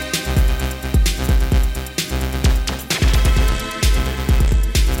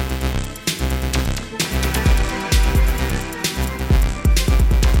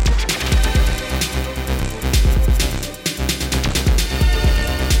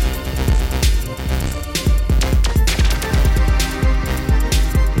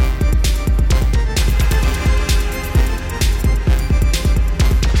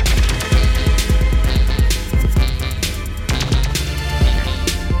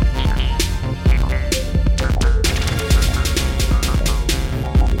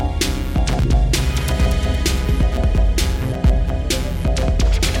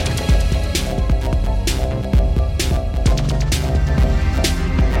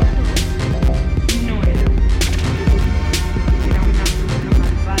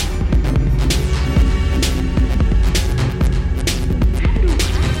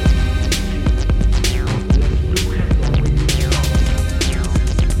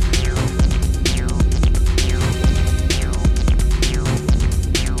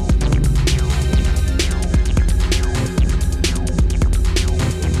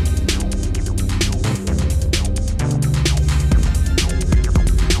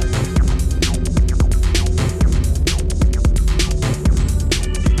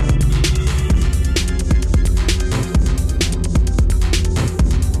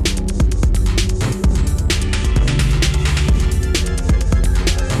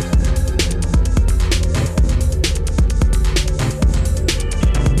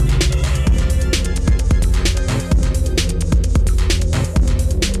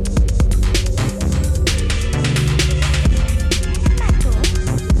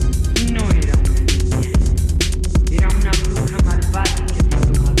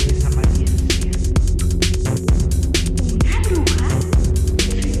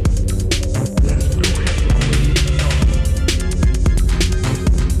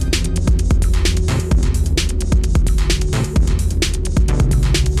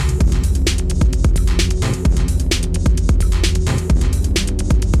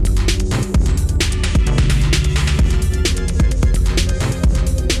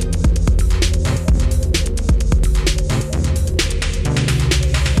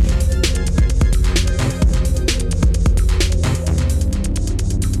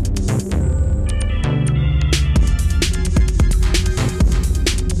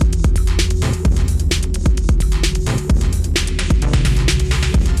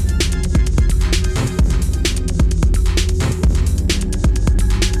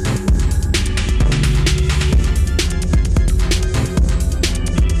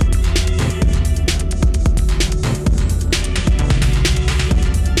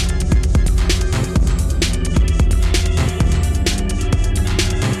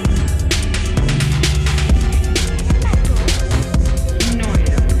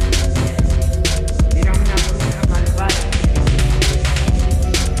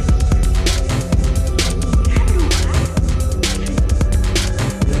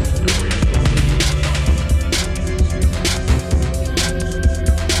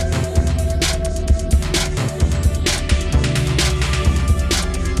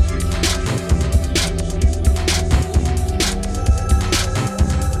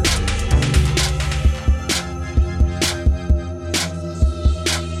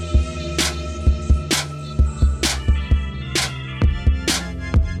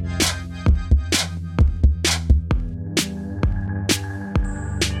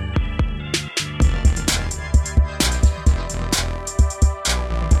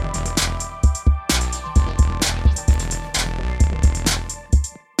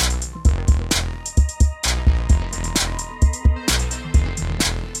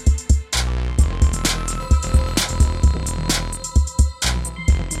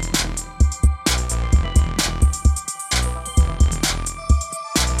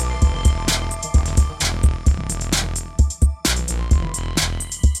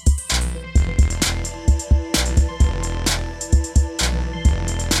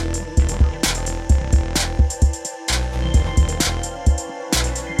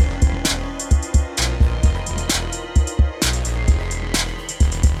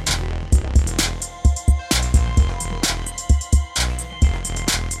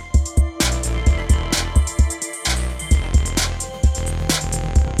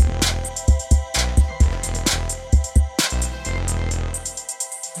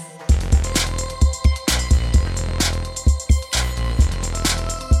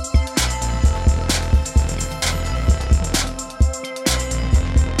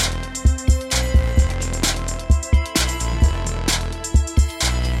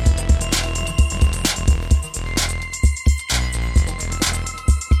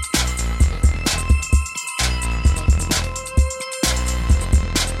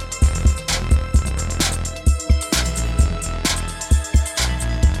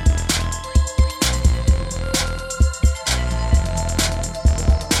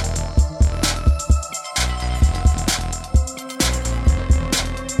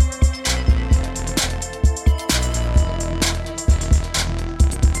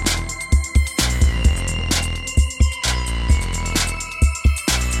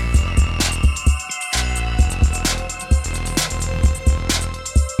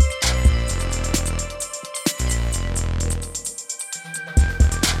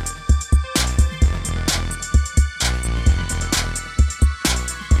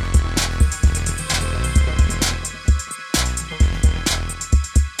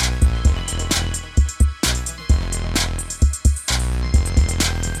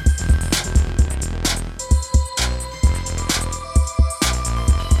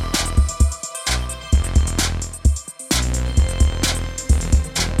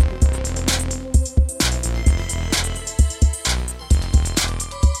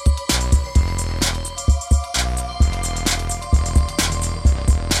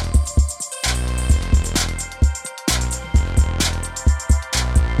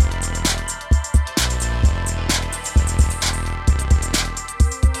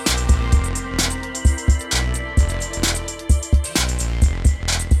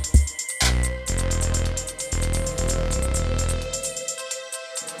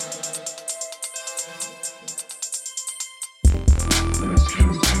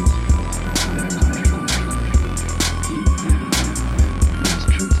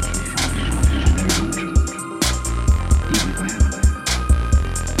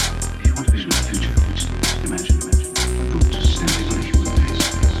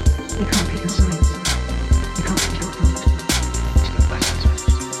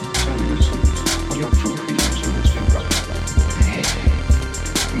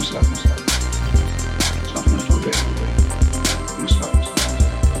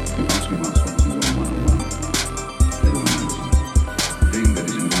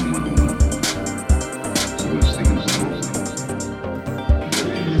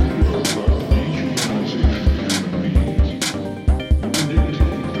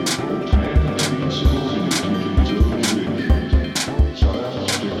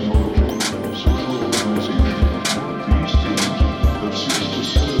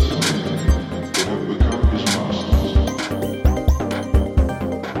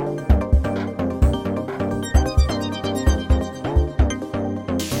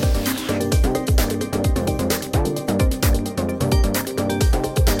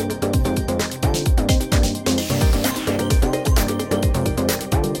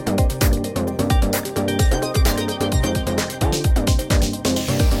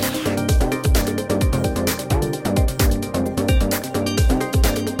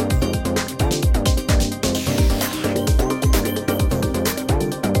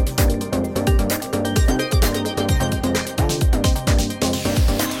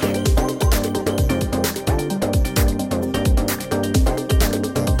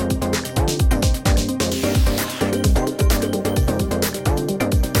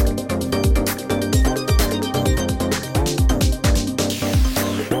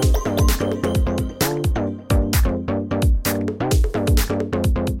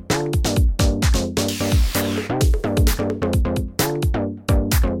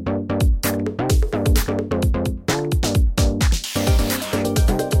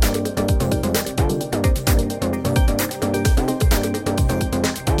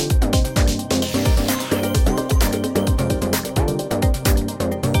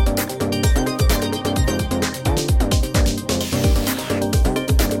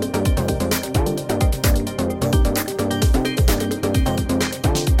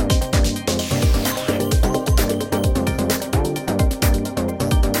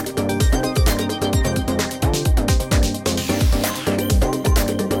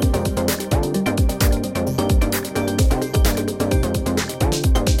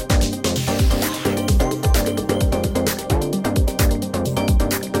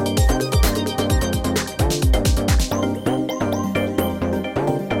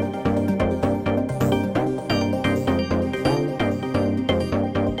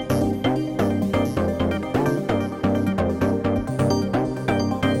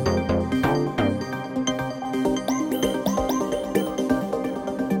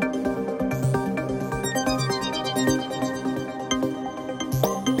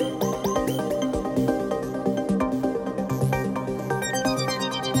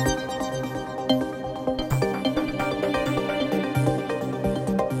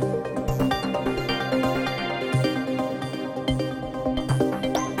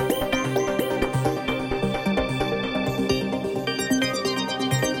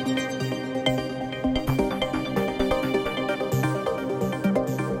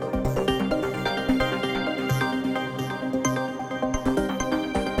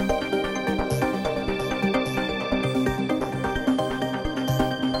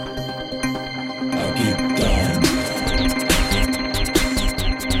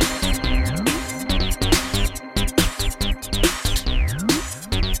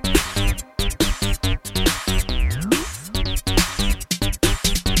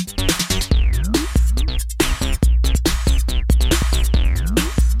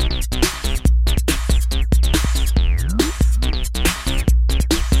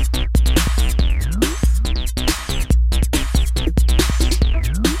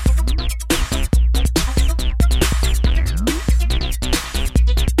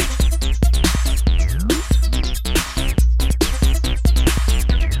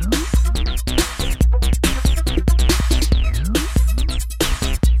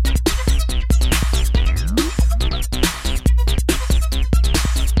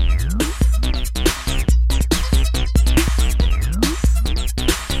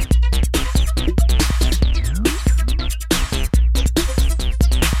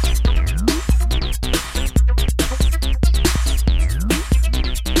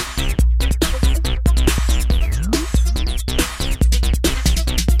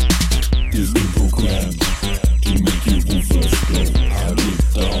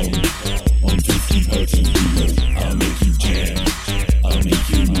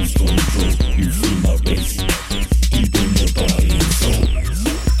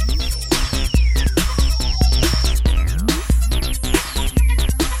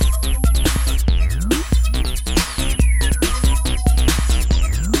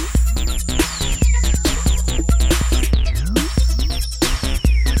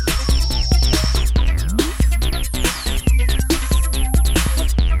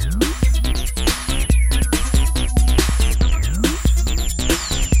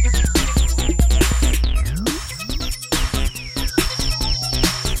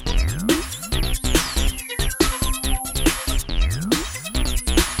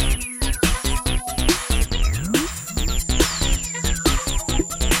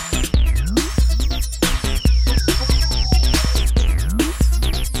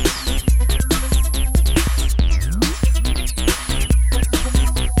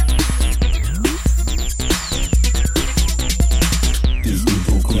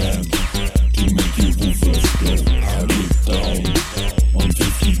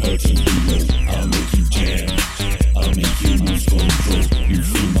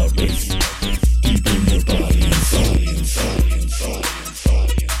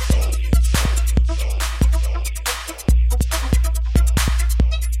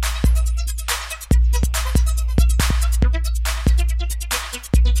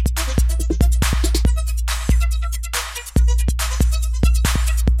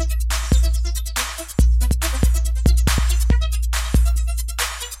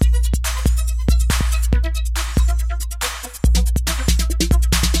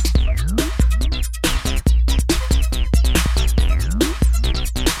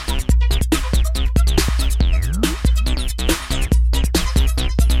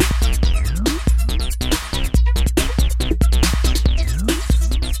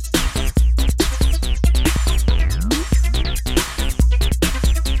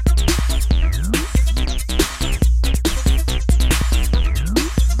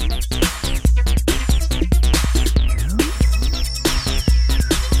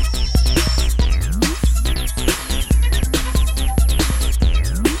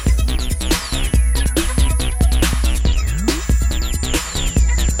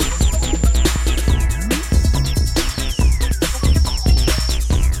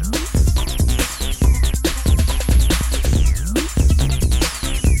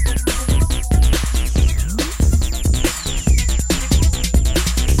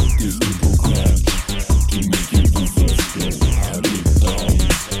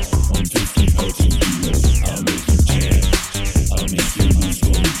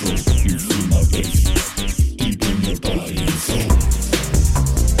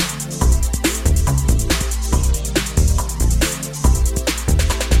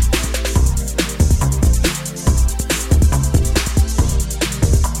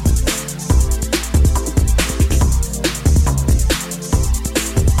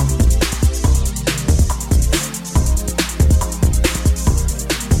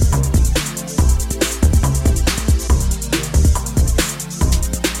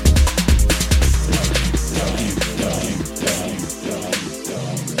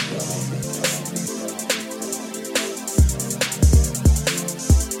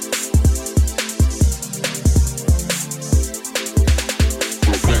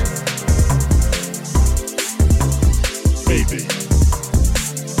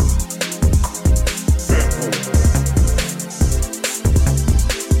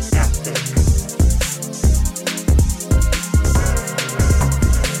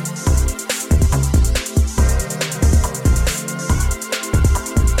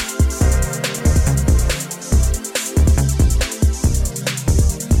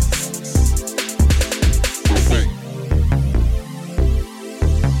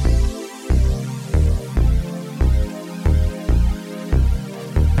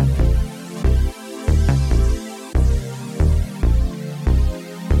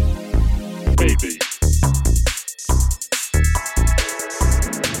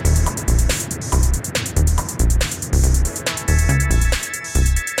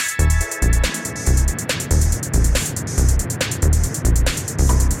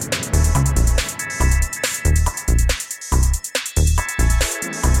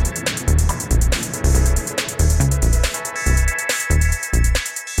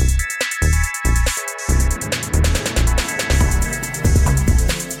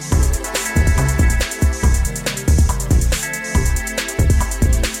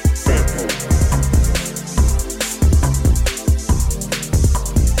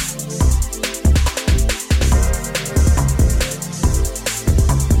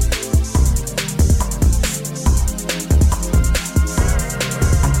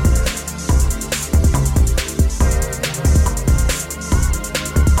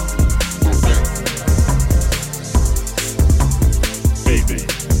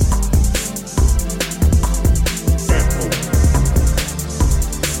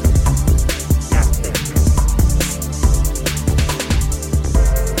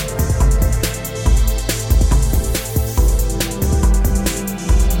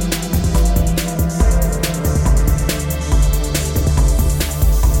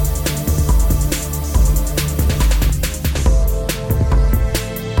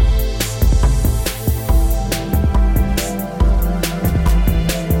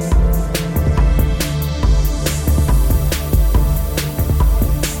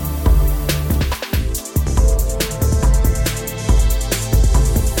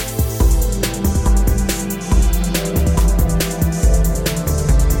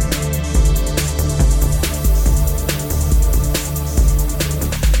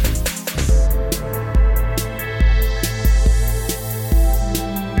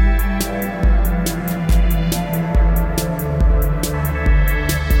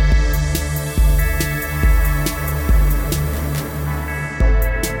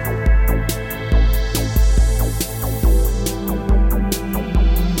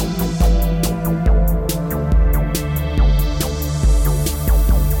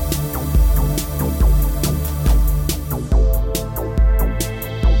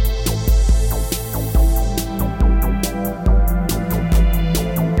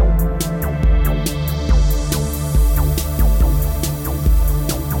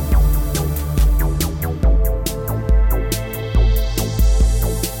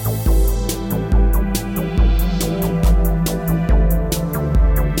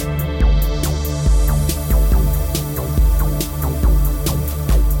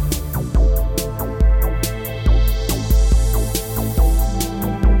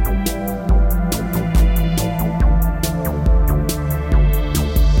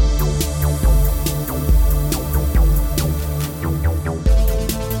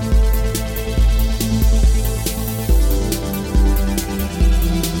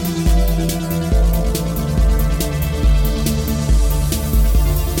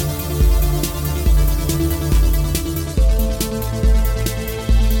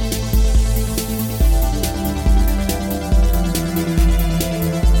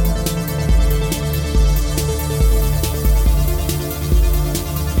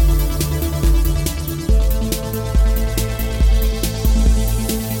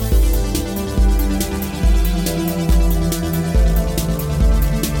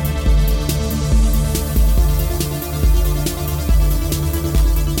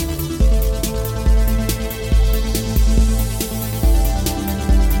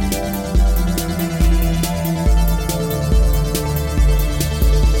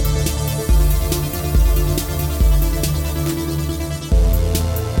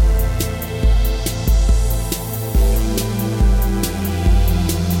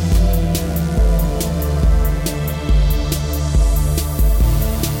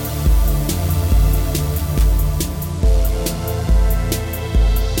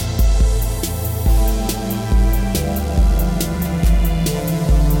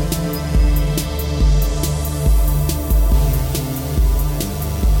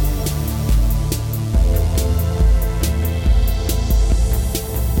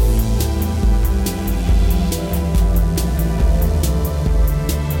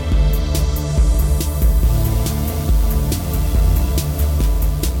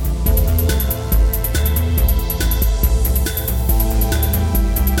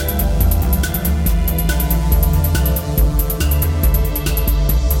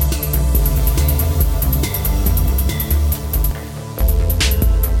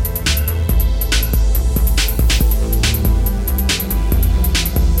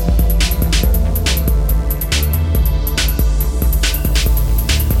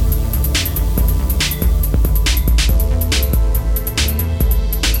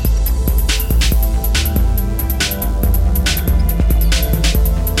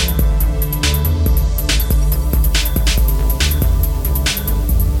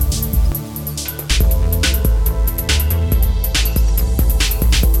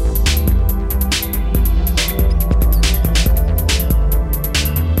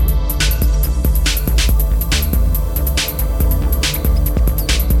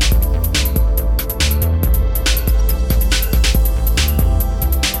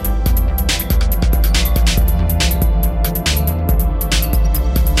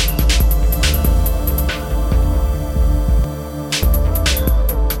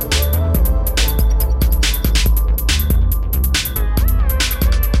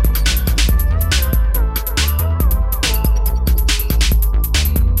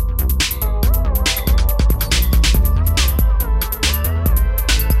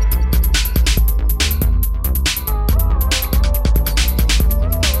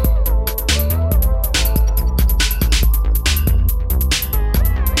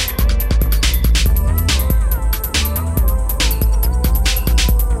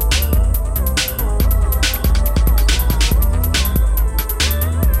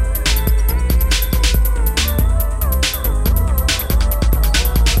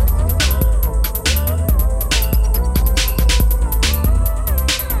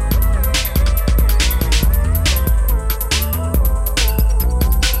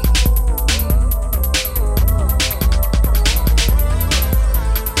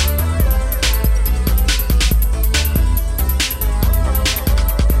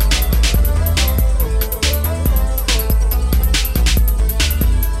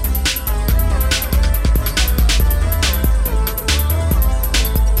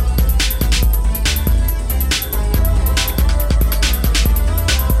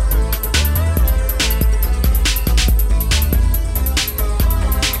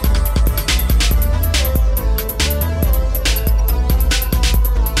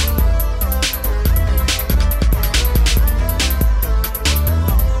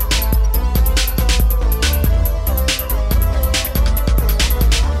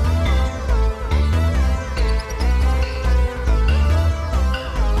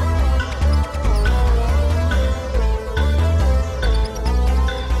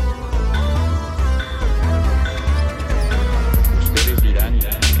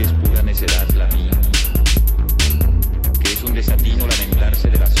 serás la mía. Que es un desatino lamentarse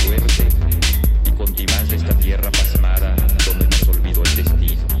de la suerte y contimás de esta tierra pasmada donde nos olvidó el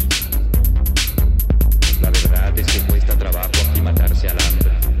destino. La verdad es que cuesta trabajo aclimatarse al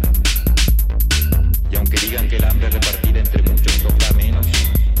hambre. Y aunque digan que el hambre repartida entre muchos toca a menos,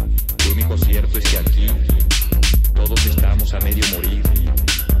 lo único cierto es que aquí todos estamos a medio morir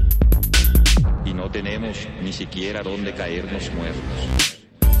y no tenemos ni siquiera dónde caernos muertos.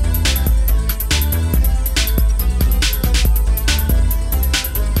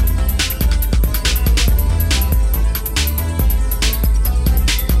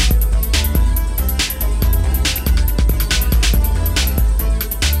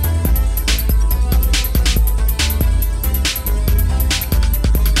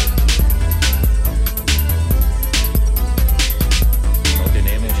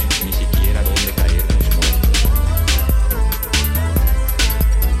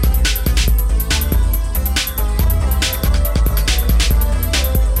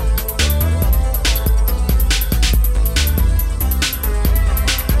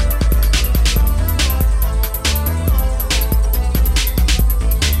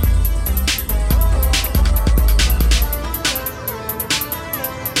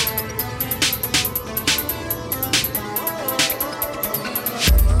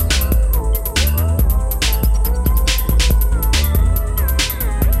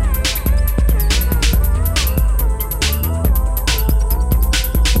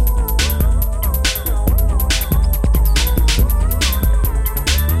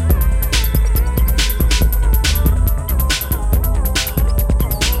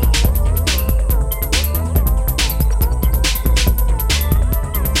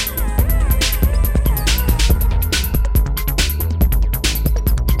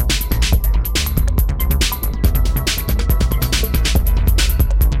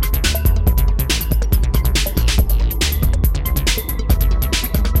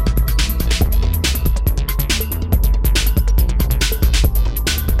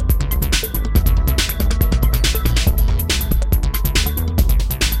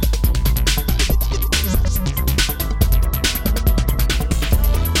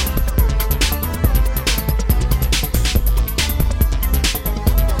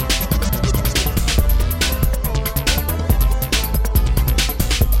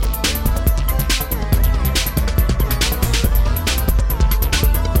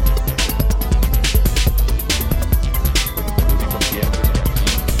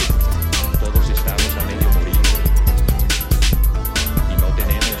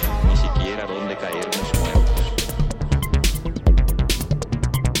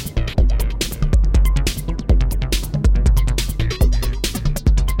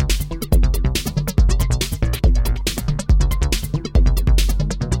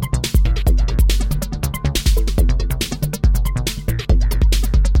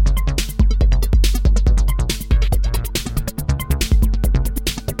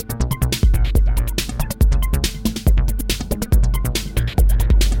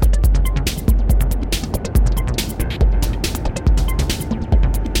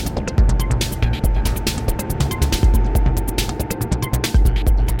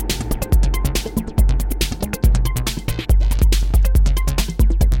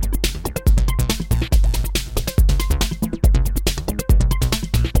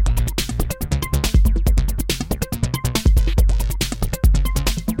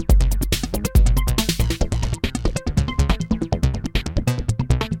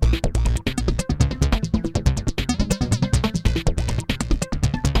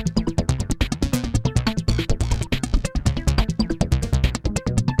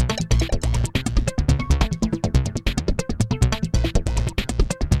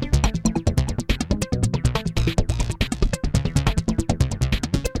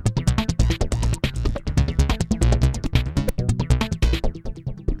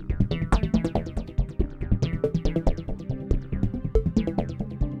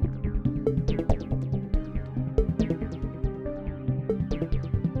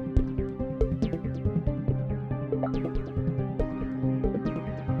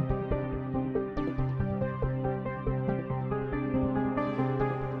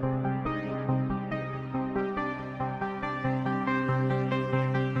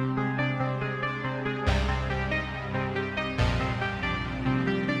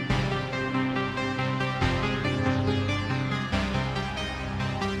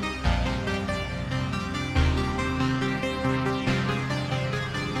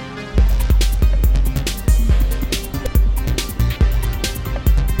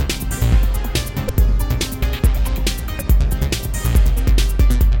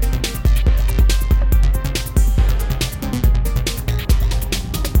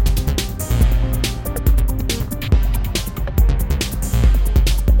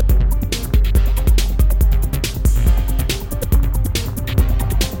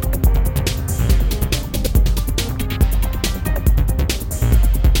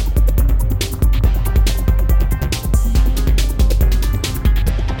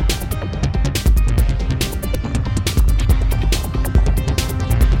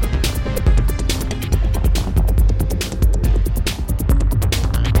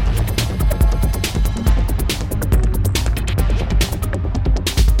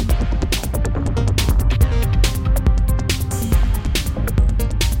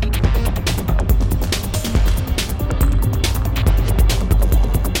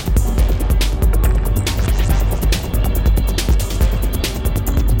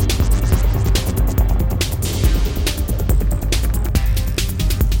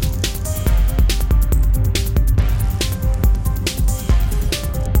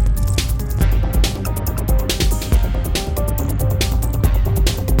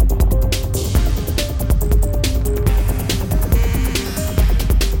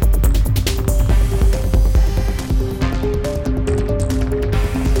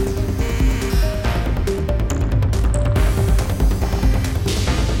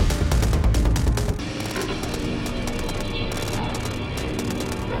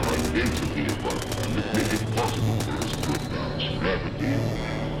 into the environment and make it possible for us to advance rapidly.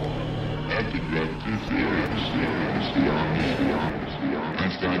 Anti-gravity theory is the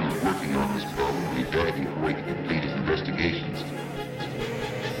Einstein is working on this problem regarding the way to complete his investigations.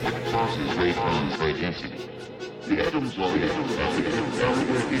 What causes radon high density? The atoms are the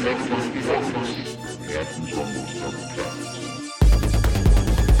atoms almost double trapped.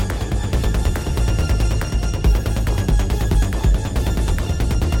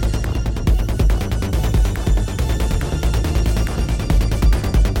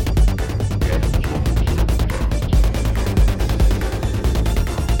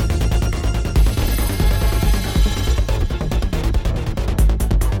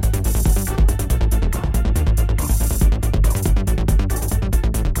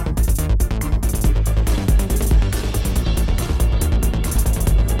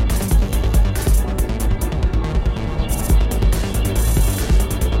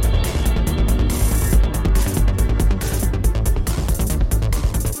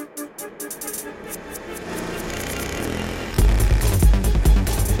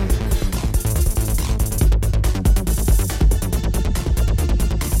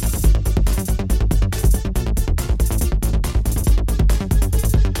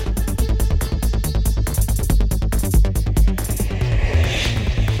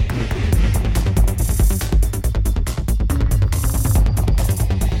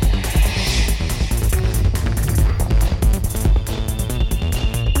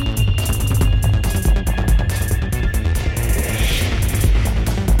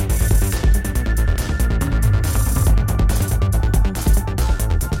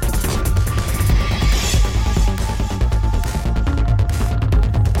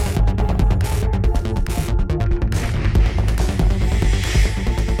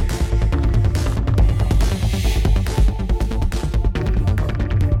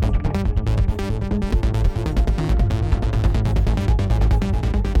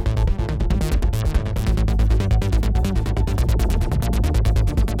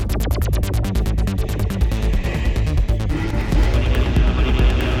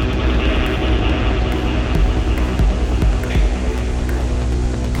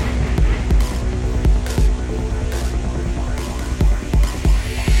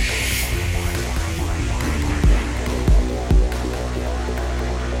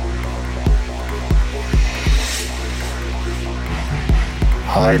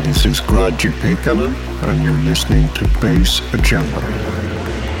 Hi, this is Grudgy Pickle, and you're listening to Bass Agenda.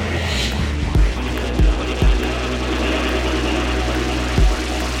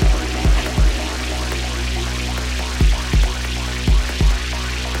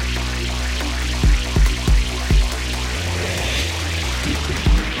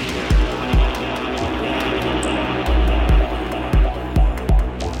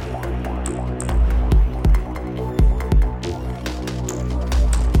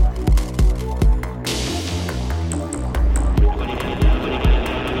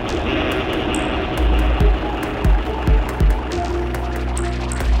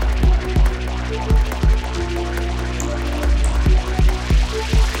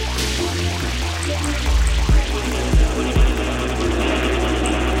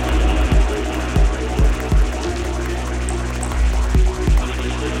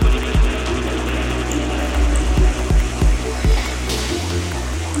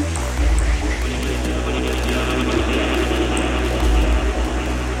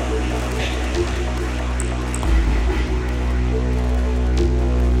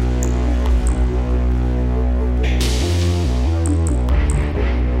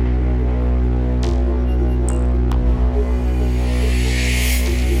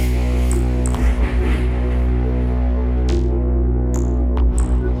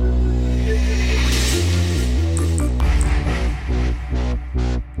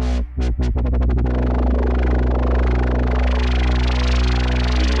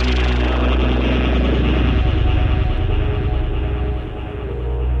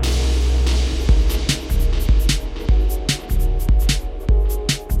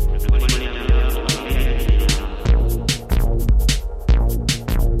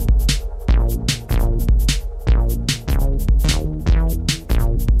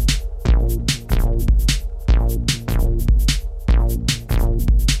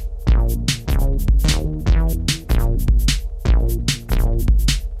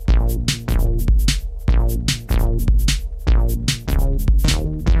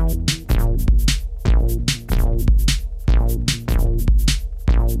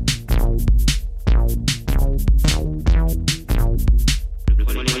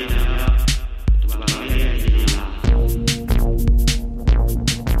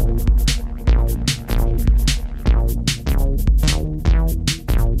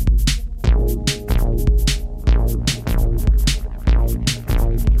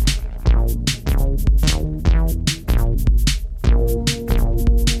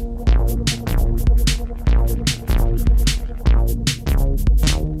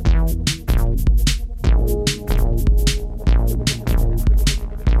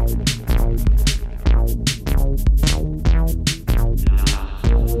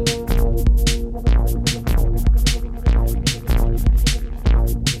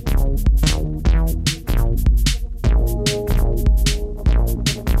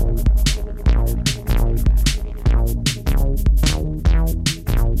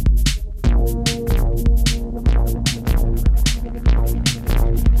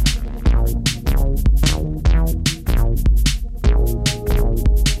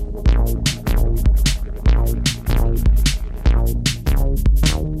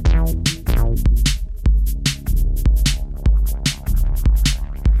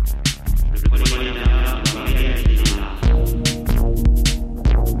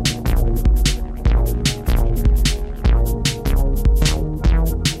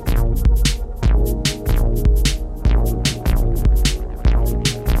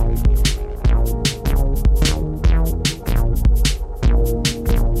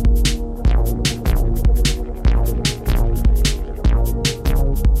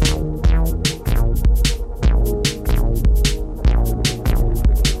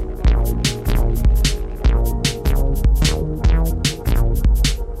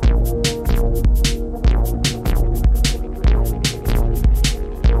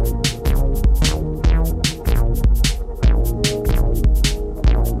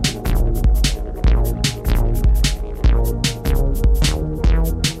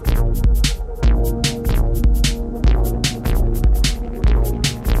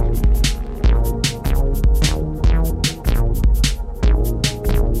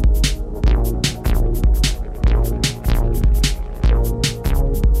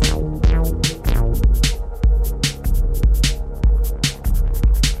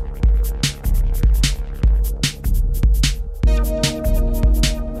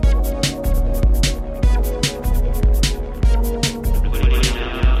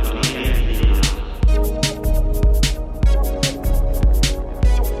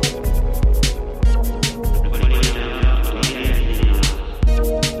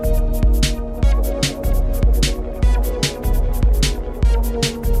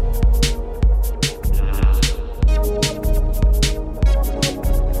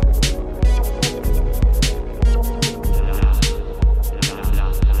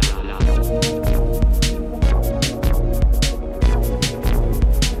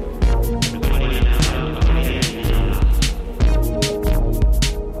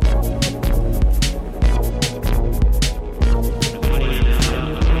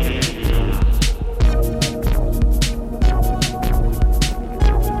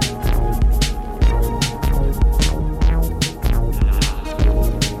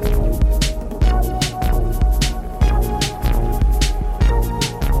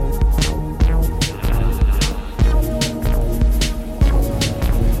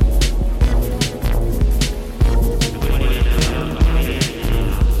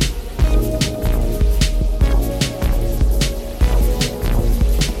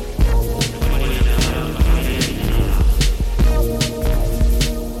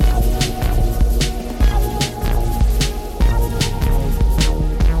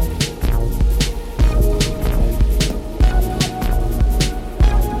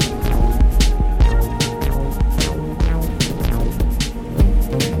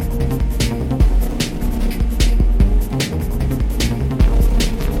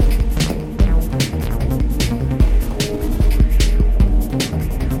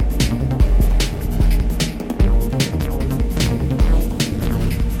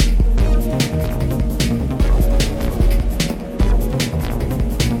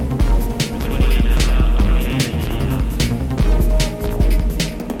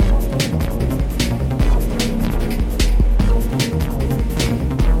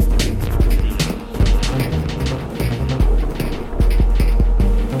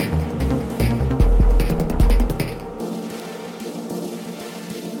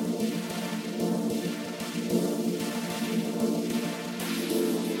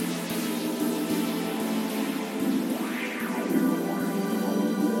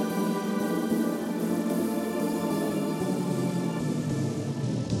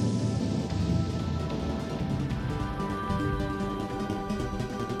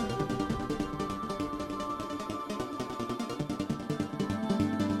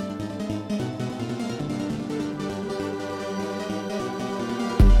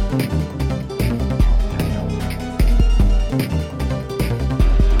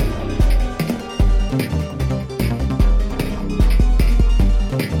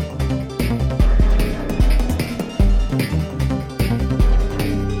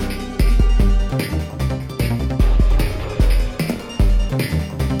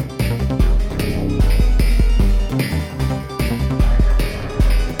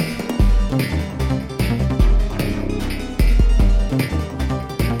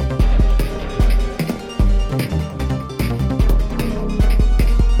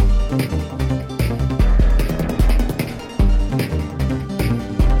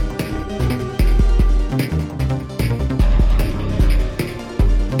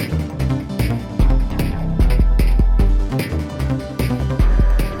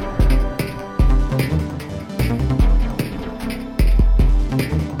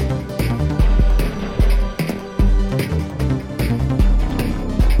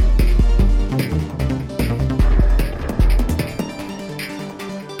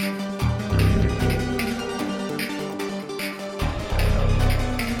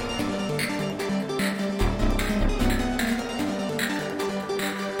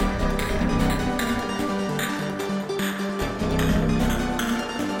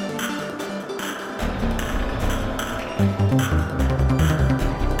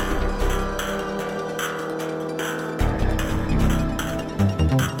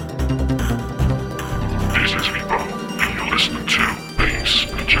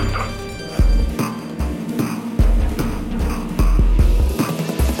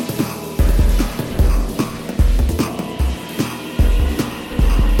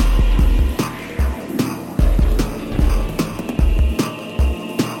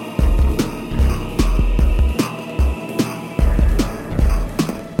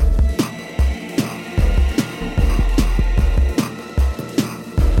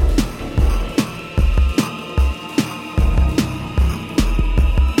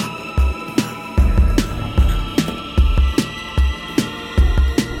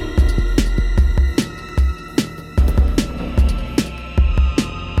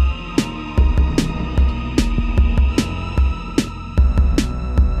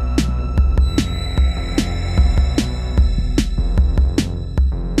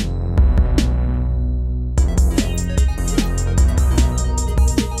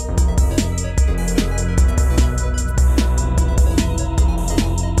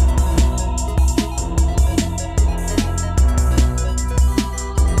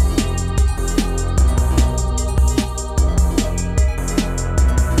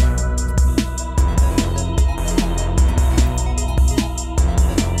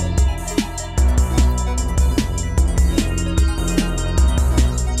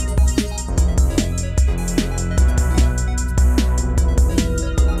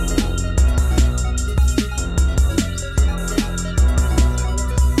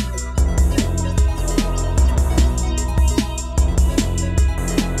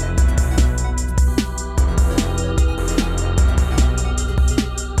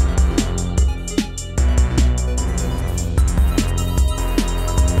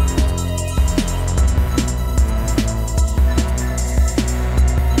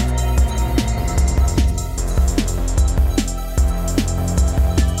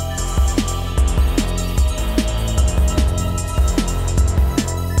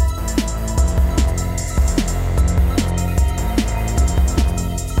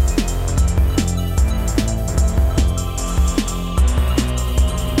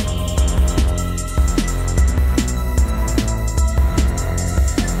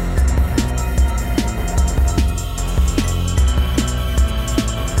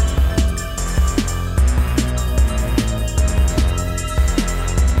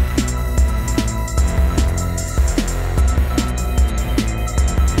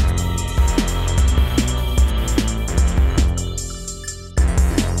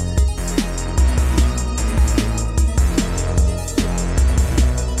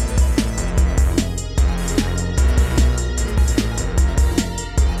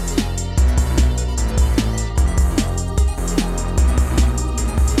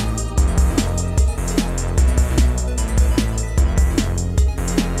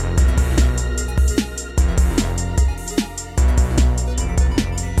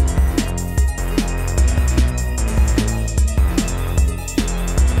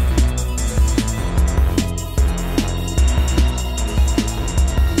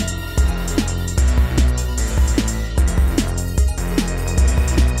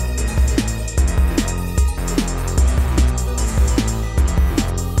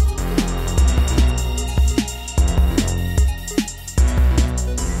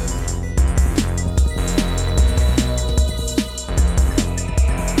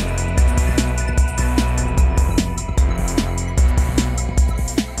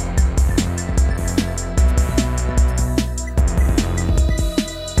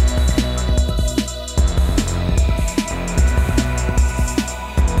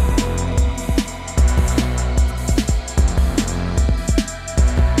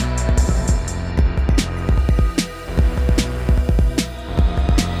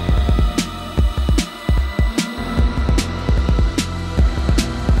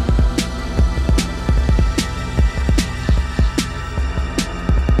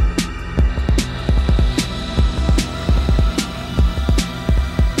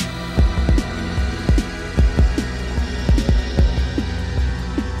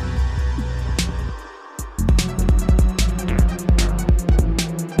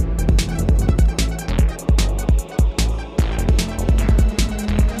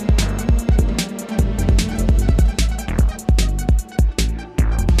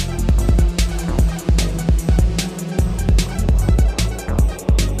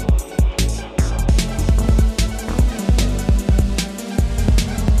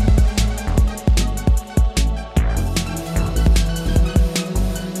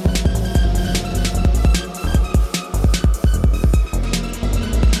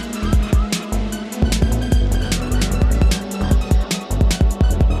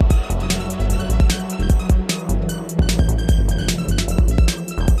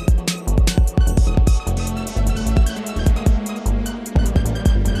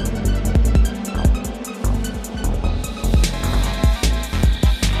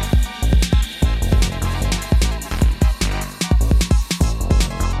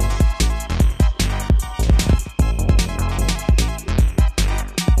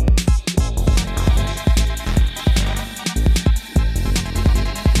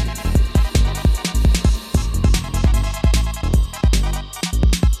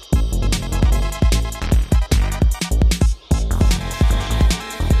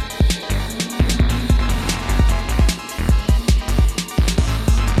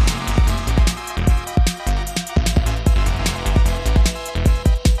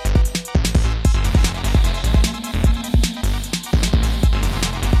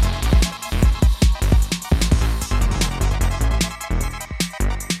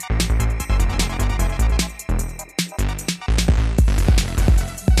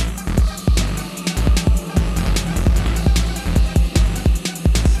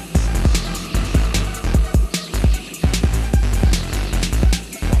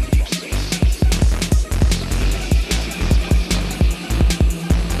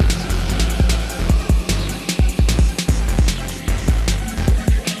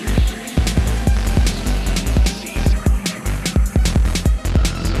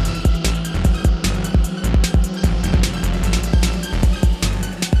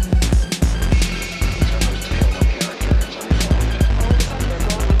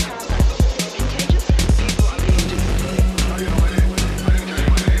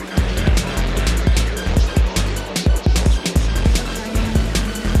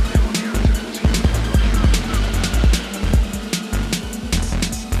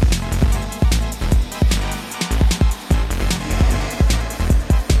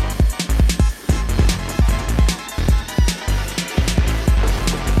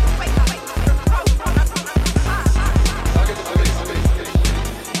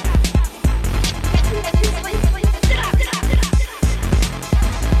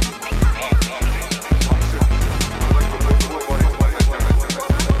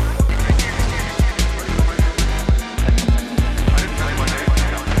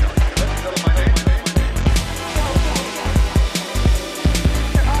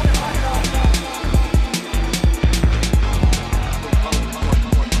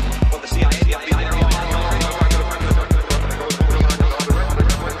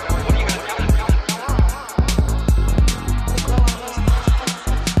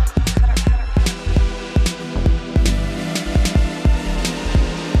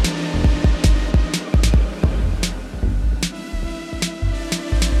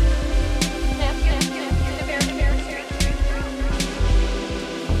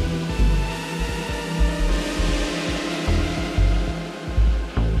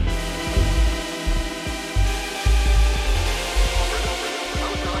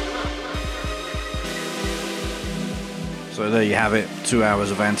 So there you have it, 2 hours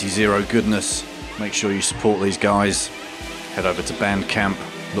of AntiZer0 goodness. Make sure you support these guys. Head over to Bandcamp,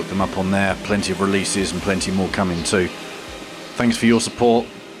 look them up on there. Plenty of releases and plenty more coming too. Thanks for your support.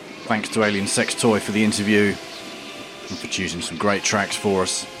 Thanks to ALIENSEXTOY for the interview and for choosing some great tracks for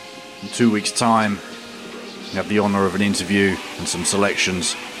us. In 2 weeks' time, we have the honour of an interview and some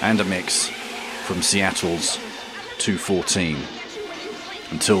selections and a mix from Seattle's 214.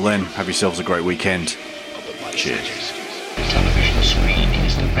 Until then, have yourselves a great weekend. Cheers. The television screen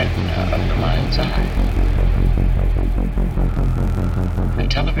is the retina of the mind's eye. The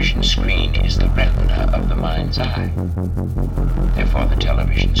television screen is the retina of the mind's eye. Therefore, the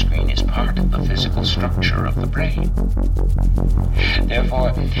television screen is part of the physical structure of the brain.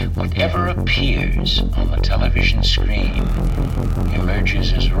 Therefore, whatever appears on the television screen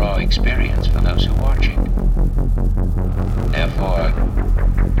emerges as raw experience for those who watch it. Therefore,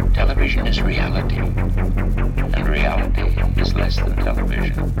 television is reality, and reality is less than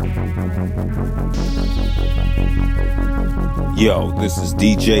television. Yo, this is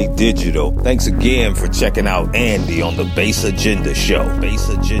DJ Digital. Thanks again for checking out Andy on the Bass Agenda Show. Bass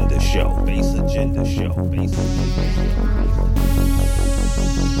Agenda Show. Bass Agenda Show. Bass Agenda Show.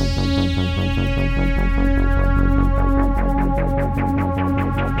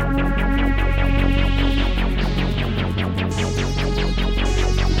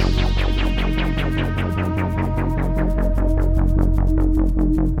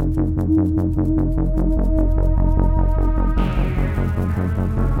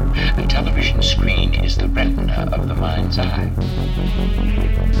 The television screen is the retina of the mind's eye.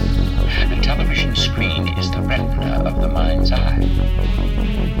 The television screen is the retina of the mind's eye.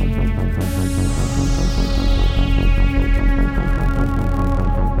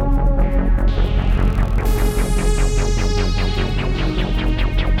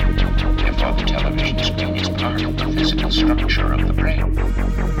 Therefore, the television screen is part of the physical structure of the brain.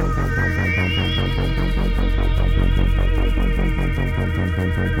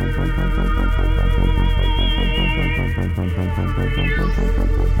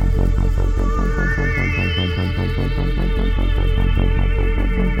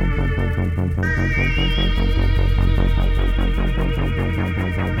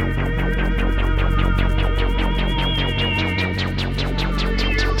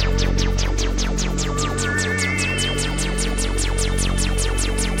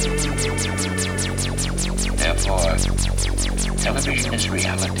 Therefore, television is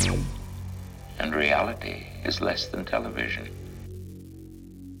reality, and reality is less than television.